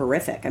are so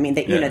horrific.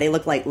 They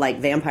look like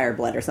vampire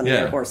blood or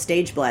something, or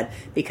stage blood,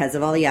 because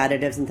of all the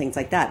additives and things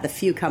like that. The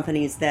few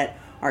companies that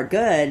are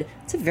good,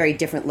 it's a very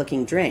different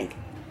looking drink.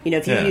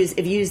 If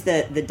you use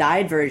the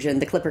dyed version,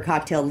 the Clipper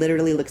Cocktail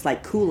literally looks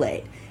like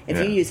Kool-Aid. If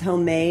you use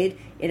homemade,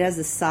 it has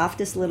the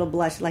softest little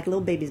blush, like a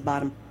little baby's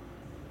bottom.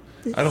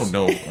 I don't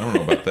know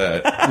about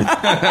that.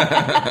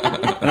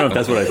 I don't know if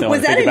that's what I thought.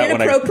 Was that an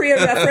inappropriate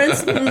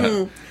reference?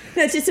 No,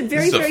 it's just a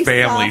very, very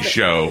family soft...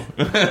 show.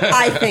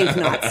 I think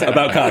not, sir.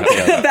 About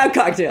cocktails. About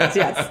cocktails,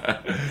 yes.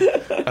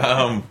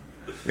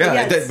 Yeah,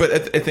 Yes. but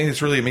I think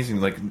it's really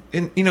amazing. Like,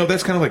 and,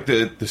 that's kind of like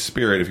the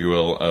spirit, if you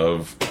will,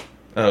 of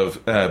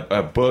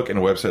a book and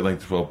a website like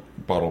the 12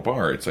 Bottle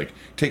Bar. It's like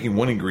taking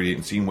one ingredient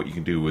and seeing what you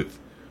can do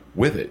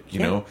with it. You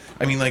know,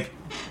 I mean, like,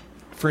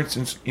 for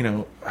instance,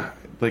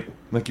 like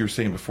you were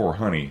saying before,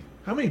 honey.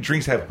 How many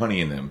drinks have honey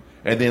in them?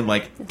 And then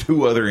like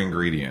 2 other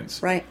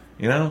ingredients, Right.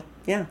 Yeah.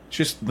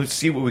 Just let's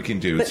see what we can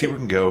do. Let's see where we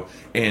can go.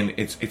 And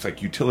it's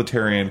like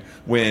utilitarian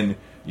when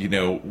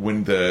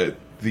the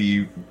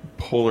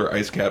polar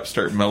ice caps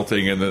start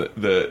melting and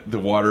the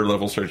water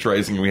level starts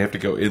rising and we have to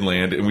go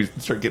inland and we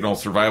start getting all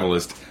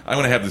survivalist. I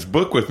want to have this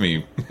book with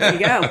me. There you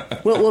go.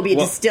 We'll be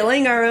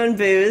distilling our own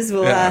booze.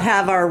 We'll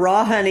have our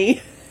raw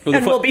honey.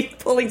 And we'll be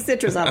pulling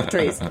citrus off the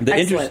trees.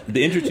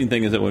 The interesting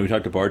thing is that when we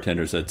talk to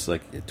bartenders, it's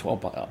like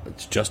 12.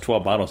 It's just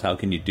 12 bottles. How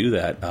can you do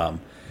that?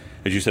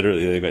 As you said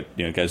earlier, they've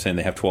got guys saying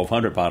they have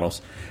 1,200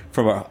 bottles.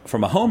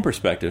 From a home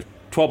perspective,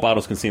 12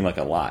 bottles can seem like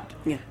a lot.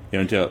 Yeah.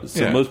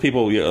 Most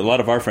people, a lot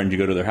of our friends, you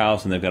go to their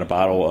house and they've got a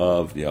bottle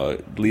of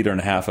a liter and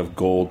a half of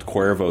gold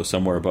Cuervo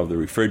somewhere above the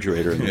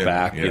refrigerator in the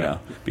back,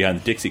 behind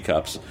the Dixie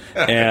cups.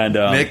 And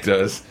Nick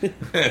does.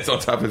 It's on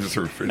top of his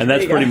refrigerator, and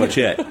that's pretty much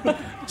it.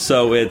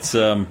 So it's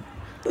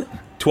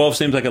 12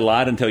 seems like a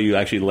lot until you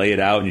actually lay it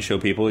out and you show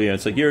people.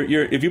 It's like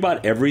if you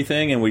bought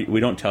everything, and we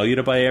don't tell you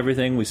to buy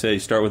everything. We say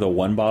start with a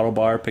 1-bottle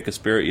bar, pick a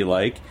spirit you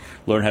like,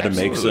 learn how to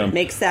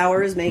make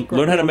sours,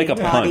 learn how to make a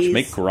punch, toddies.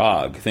 make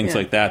grog, things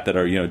like that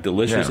are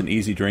delicious and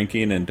easy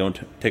drinking and don't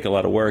take a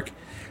lot of work.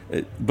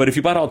 But if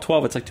you bought all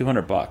 12, it's like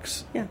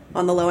 $200. Yeah,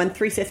 on the low end,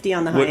 $350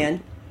 on the high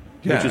end.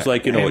 Yeah. Which is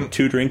like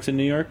 2 drinks in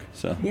New York.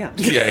 So yeah,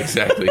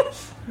 exactly.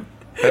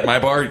 At my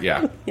bar,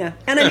 yeah,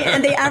 and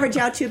and they average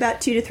out to about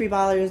 $2 to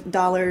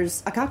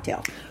 $3 a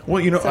cocktail.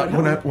 Well,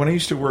 when I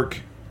used to work,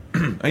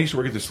 I used to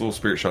work at this little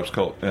spirit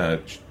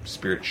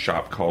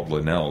shop called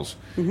Linnell's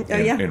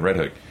in Red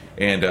Hook,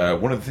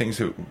 and one of the things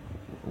that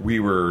we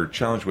were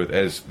challenged with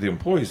as the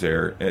employees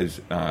there, as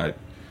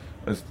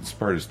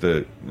part of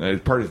the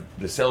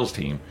sales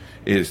team,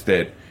 is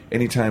that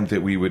anytime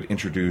that we would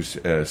introduce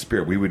a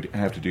spirit, we would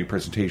have to do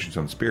presentations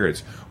on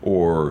spirits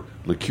or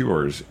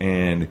liqueurs,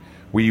 and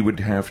we would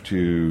have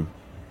to,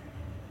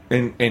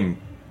 and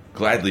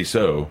gladly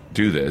so,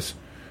 do this,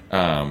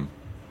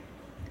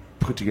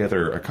 put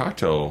together a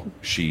cocktail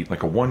sheet,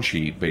 like a one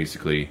sheet,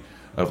 basically,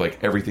 of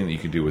like everything that you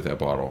can do with that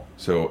bottle.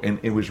 So, and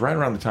it was right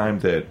around the time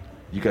that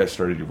you guys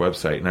started your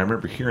website, and I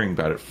remember hearing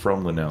about it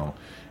from Linnell,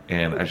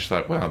 and I just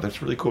thought, wow,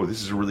 that's really cool.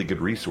 This is a really good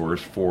resource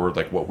for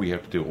like what we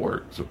have to do at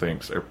work. So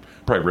thanks. I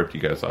probably ripped you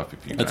guys off a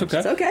few times.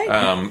 That's okay.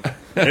 It's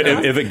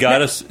if okay. it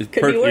got us, Could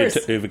be worse.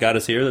 If it got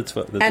us here, that's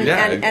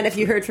and if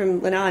you heard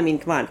from Linnell, I mean,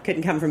 come on,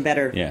 couldn't come from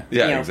better. Yeah,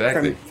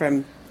 exactly.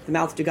 From the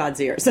mouth to God's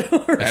ear. So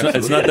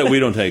it's not that we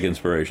don't take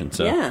inspiration.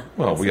 So yeah,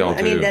 well, we all do,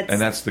 I mean, and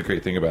that's the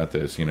great thing about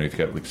this. You've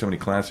got like so many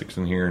classics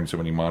in here and so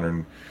many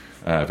modern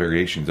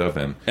variations of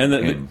them.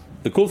 And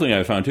the cool thing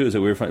I found too is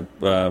that we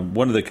were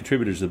one of the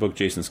contributors to the book,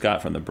 Jason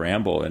Scott from the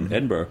Bramble in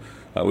Edinburgh.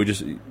 We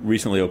just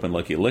recently opened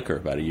Lucky Liquor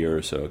about a year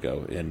or so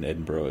ago in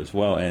Edinburgh as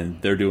well,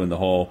 and they're doing the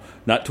whole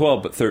not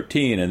 12 but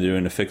 13, and they're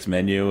doing a fixed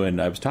menu. And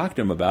I was talking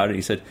to him about it.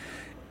 He said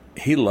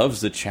he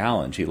loves the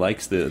challenge. He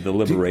likes the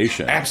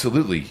liberation. Dude,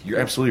 absolutely, you're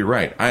absolutely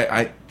right.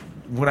 I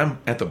when I'm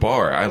at the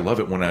bar, I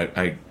love it when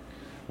I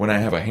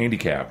have a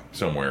handicap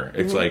somewhere.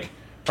 It's like,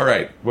 all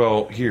right,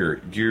 well,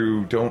 here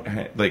you don't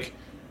like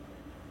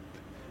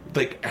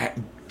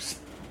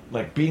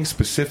being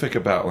specific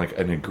about like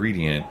an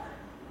ingredient,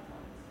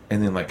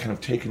 and then like kind of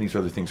taking these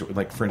other things.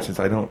 Like for instance,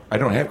 I don't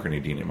have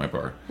grenadine in my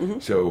bar,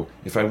 so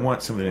if I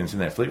want something that's in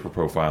that flavor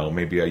profile,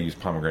 maybe I use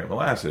pomegranate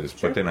molasses.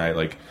 Sure. But then I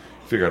like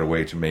figure out a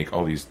way to make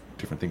all these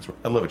different things.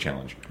 I love a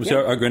challenge.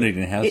 So our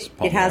grenadine has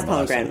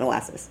pomegranate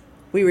molasses.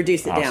 We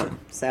reduced it down,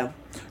 so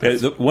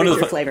one of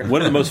flavor.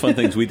 One of the most fun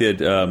things we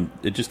did.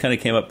 It just kind of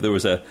came up. There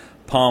was a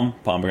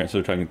pomegranate. So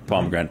we're talking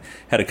pomegranate.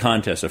 Had a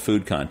contest, a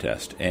food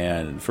contest,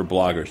 and for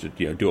bloggers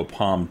to do a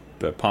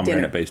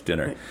pomegranate based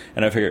dinner. Right.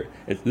 And I figured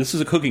this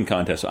is a cooking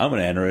contest, so I'm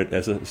going to enter it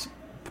as a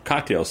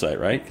cocktail site,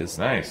 right? Because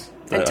nice.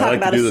 And talk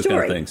about a story,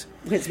 kind of things.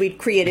 Because we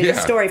created a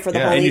story for the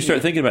whole evening. And you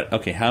start thinking about,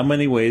 okay, how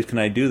many ways can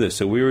I do this?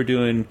 So we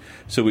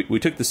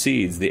took the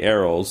seeds, the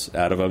arils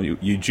out of them.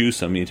 You juice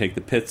them, you take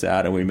the pits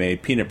out, and we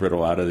made peanut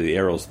brittle out of the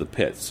arils, the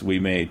pits.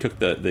 We took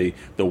the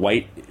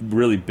white,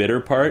 really bitter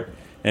part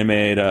and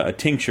made a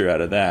tincture out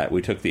of that.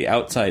 We took the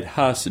outside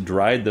husks,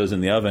 dried those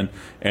in the oven,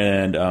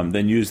 and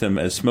then used them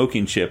as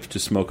smoking chips to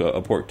smoke a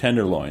pork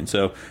tenderloin.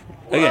 So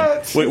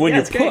again, when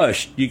you're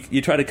pushed,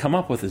 you try to come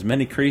up with as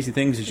many crazy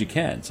things as you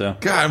can. So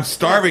God, I'm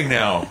starving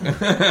now.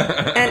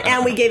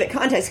 and we gave it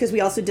context because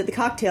we also did the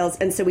cocktails,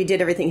 and so we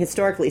did everything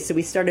historically. So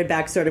we started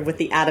back sort of with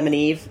the Adam and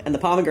Eve and the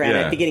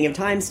pomegranate beginning of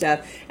time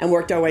stuff, and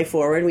worked our way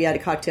forward. We had a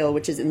cocktail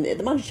which is in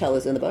the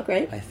Monticello's in the book,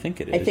 right? I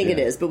think it is. It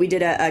is. But we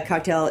did a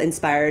cocktail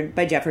inspired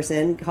by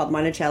Jefferson called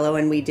Monticello,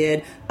 and we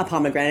did a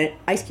pomegranate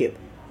ice cube.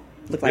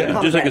 look like a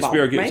just like a pomegranate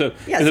spirit. ball, So, right?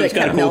 Yeah, so it's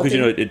kind of cool because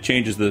melted. it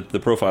changes the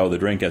profile of the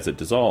drink as it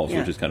dissolves, Yeah.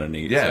 which is kind of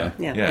neat. Yeah. So.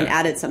 Yeah, Yeah. and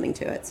added something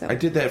to it. So I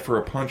did that for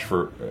a punch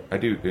I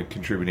do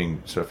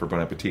contributing stuff for Bon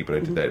Appetit, but I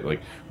did that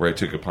like where I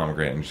took a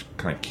pomegranate and just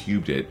kind of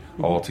cubed it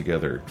all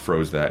together,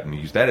 froze that, and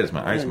used that as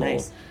my ice mold.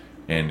 nice.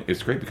 And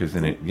it's great because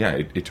then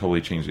it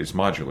totally changes. It's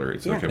modular.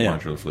 It's like a Yeah.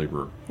 modular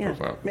flavor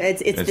profile.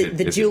 It's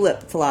the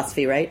julep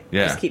philosophy, right?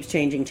 Yeah. It just keeps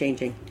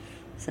changing.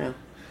 So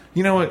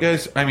You know what,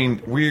 guys? I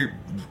mean, we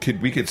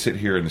could sit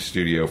here in the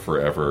studio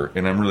forever,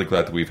 and I'm really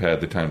glad that we've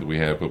had the time that we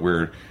have. But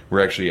we're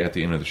actually at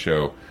the end of the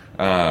show.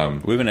 We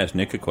haven't asked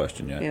Nick a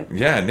question yet.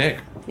 Yeah, Nick.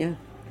 yeah.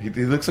 He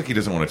looks like he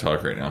doesn't want to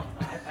talk right now.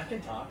 I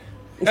can talk.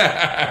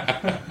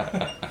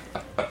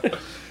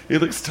 He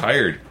looks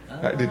tired.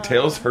 Did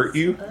Tails hurt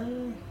you?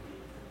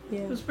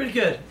 It was pretty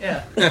good,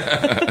 yeah.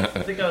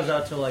 I think I was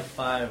out till like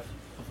 5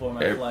 before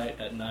my flight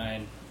at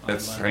 9.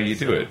 That's how you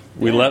do it.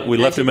 We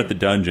left him at the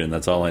dungeon.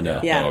 That's all I know.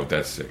 Yeah. Oh,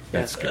 that's sick.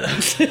 That's good.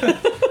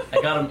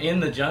 I got him in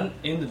the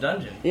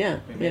dungeon. Yeah,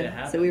 We made it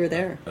happen. So we were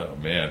there. Oh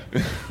man,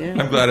 Yeah.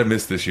 I'm glad I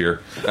missed this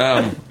year.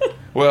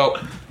 Well,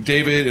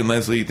 David and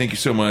Leslie, thank you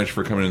so much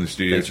for coming in the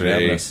studio Thanks for today.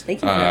 having us.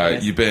 Thank you for having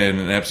us. You've been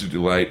an absolute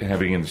delight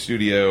having you in the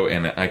studio,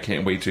 and I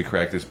can't wait to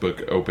crack this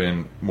book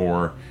open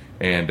more.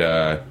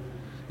 And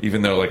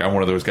even though like I'm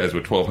one of those guys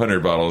with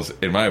 1,200 bottles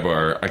in my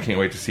bar, I can't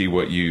wait to see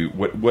what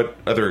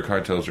other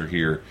cocktails are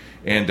here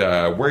and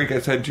where are you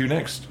guys heading to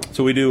next.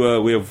 So we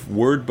do. We have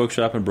Word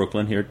Bookshop in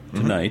Brooklyn here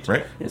tonight.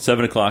 Right. At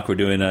 7:00, we're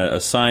doing a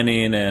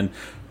signing and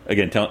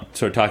again,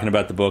 sort of talking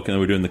about the book, and then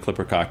we're doing the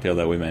Clipper cocktail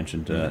that we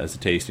mentioned as a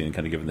tasting and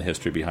kind of giving the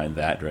history behind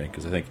that drink.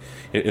 Because I think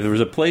if there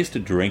was a place to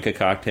drink a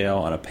cocktail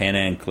on a Pan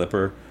Am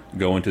Clipper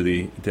going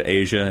to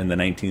Asia in the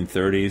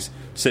 1930s,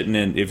 sitting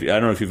in. I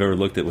don't know if you've ever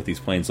looked at what these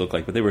planes look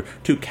like, but they were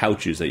two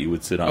couches that you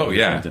would sit on. Oh,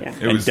 yeah. And, Yeah.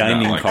 It and was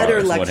dining not like cars, Utter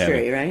what have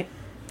luxury, you. right?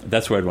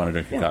 That's where I'd want to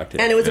drink a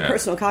cocktail. And it was a Yeah.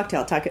 personal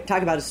cocktail. Talk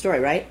about a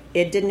story, right?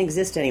 It didn't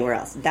exist anywhere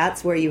else.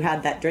 That's where you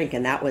had that drink,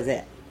 and that was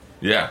it.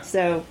 Yeah,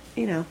 So,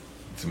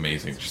 it's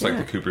amazing. Just like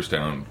the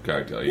Cooperstown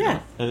cocktail. You yeah.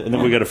 know? And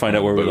then we got to find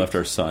out where we left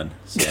our son.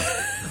 So.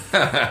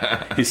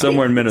 He's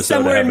somewhere in Minnesota.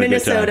 Somewhere in having a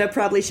good time. Minnesota,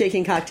 probably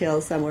shaking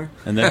cocktails somewhere.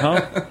 And then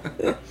home.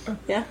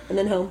 Yeah, and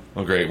then home.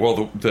 Well, great.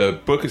 Well, the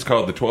book is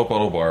called The 12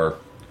 Bottle Bar.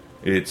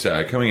 It's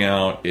coming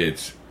out.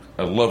 It's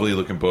a lovely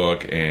looking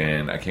book,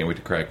 and I can't wait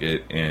to crack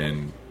it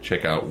and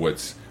check out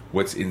what's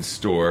in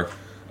store.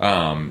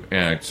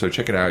 And so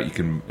check it out. You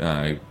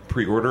can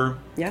pre-order.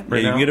 Yeah. right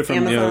You now. can get it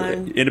from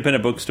Amazon.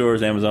 independent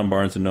bookstores, Amazon,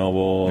 Barnes &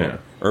 Noble, Yeah.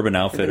 Urban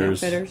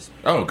Outfitters.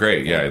 Oh,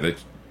 great. Yeah,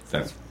 that's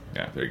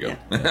there you go.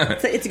 Yeah.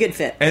 So it's a good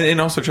fit. and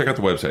also check out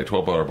the website,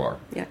 12 Bottle Bar.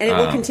 Yeah, and it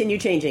will continue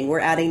changing.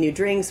 We're adding new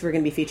drinks. We're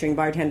going to be featuring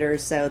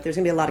bartenders. So there's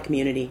going to be a lot of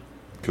community,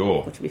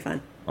 Cool. which will be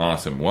fun.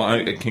 Awesome.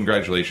 Well,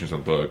 congratulations on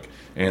the book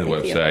and the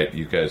Thank you. website.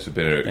 You guys have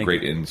been a Thank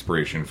great you.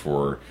 inspiration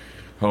for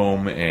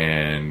home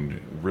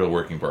and real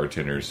working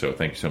bartenders. So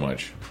thank you so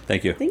much.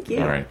 Thank you. Thank you.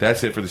 All right.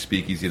 That's it for the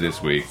Speakeasy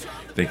this week.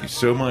 Thank you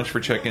so much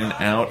for checking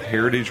out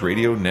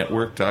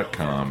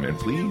heritageradionetwork.com. And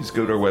please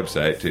go to our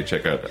website to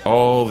check out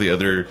all the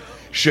other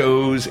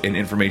shows and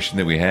information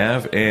that we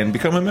have and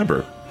become a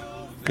member.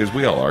 Because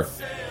we all are.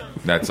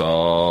 That's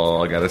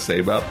all I got to say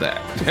about that.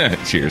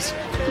 Cheers.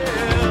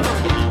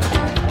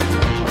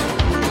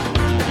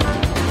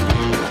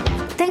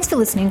 Thanks for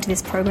listening to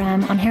this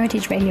program on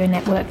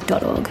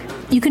heritageradionetwork.org.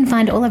 You can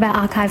find all of our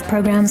archive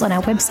programs on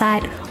our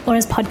website or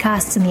as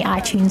podcasts in the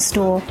iTunes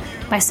store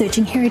by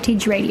searching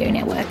Heritage Radio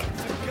Network.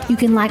 You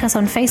can like us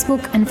on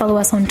Facebook and follow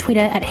us on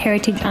Twitter at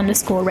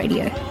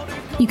heritage_radio.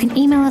 You can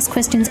email us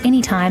questions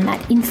anytime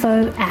at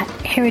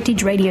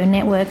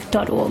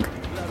info@heritageradionetwork.org.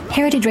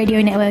 Heritage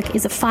Radio Network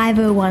is a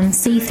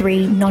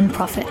 501c3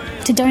 non-profit.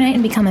 To donate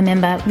and become a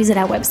member, visit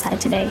our website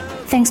today.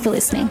 Thanks for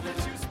listening.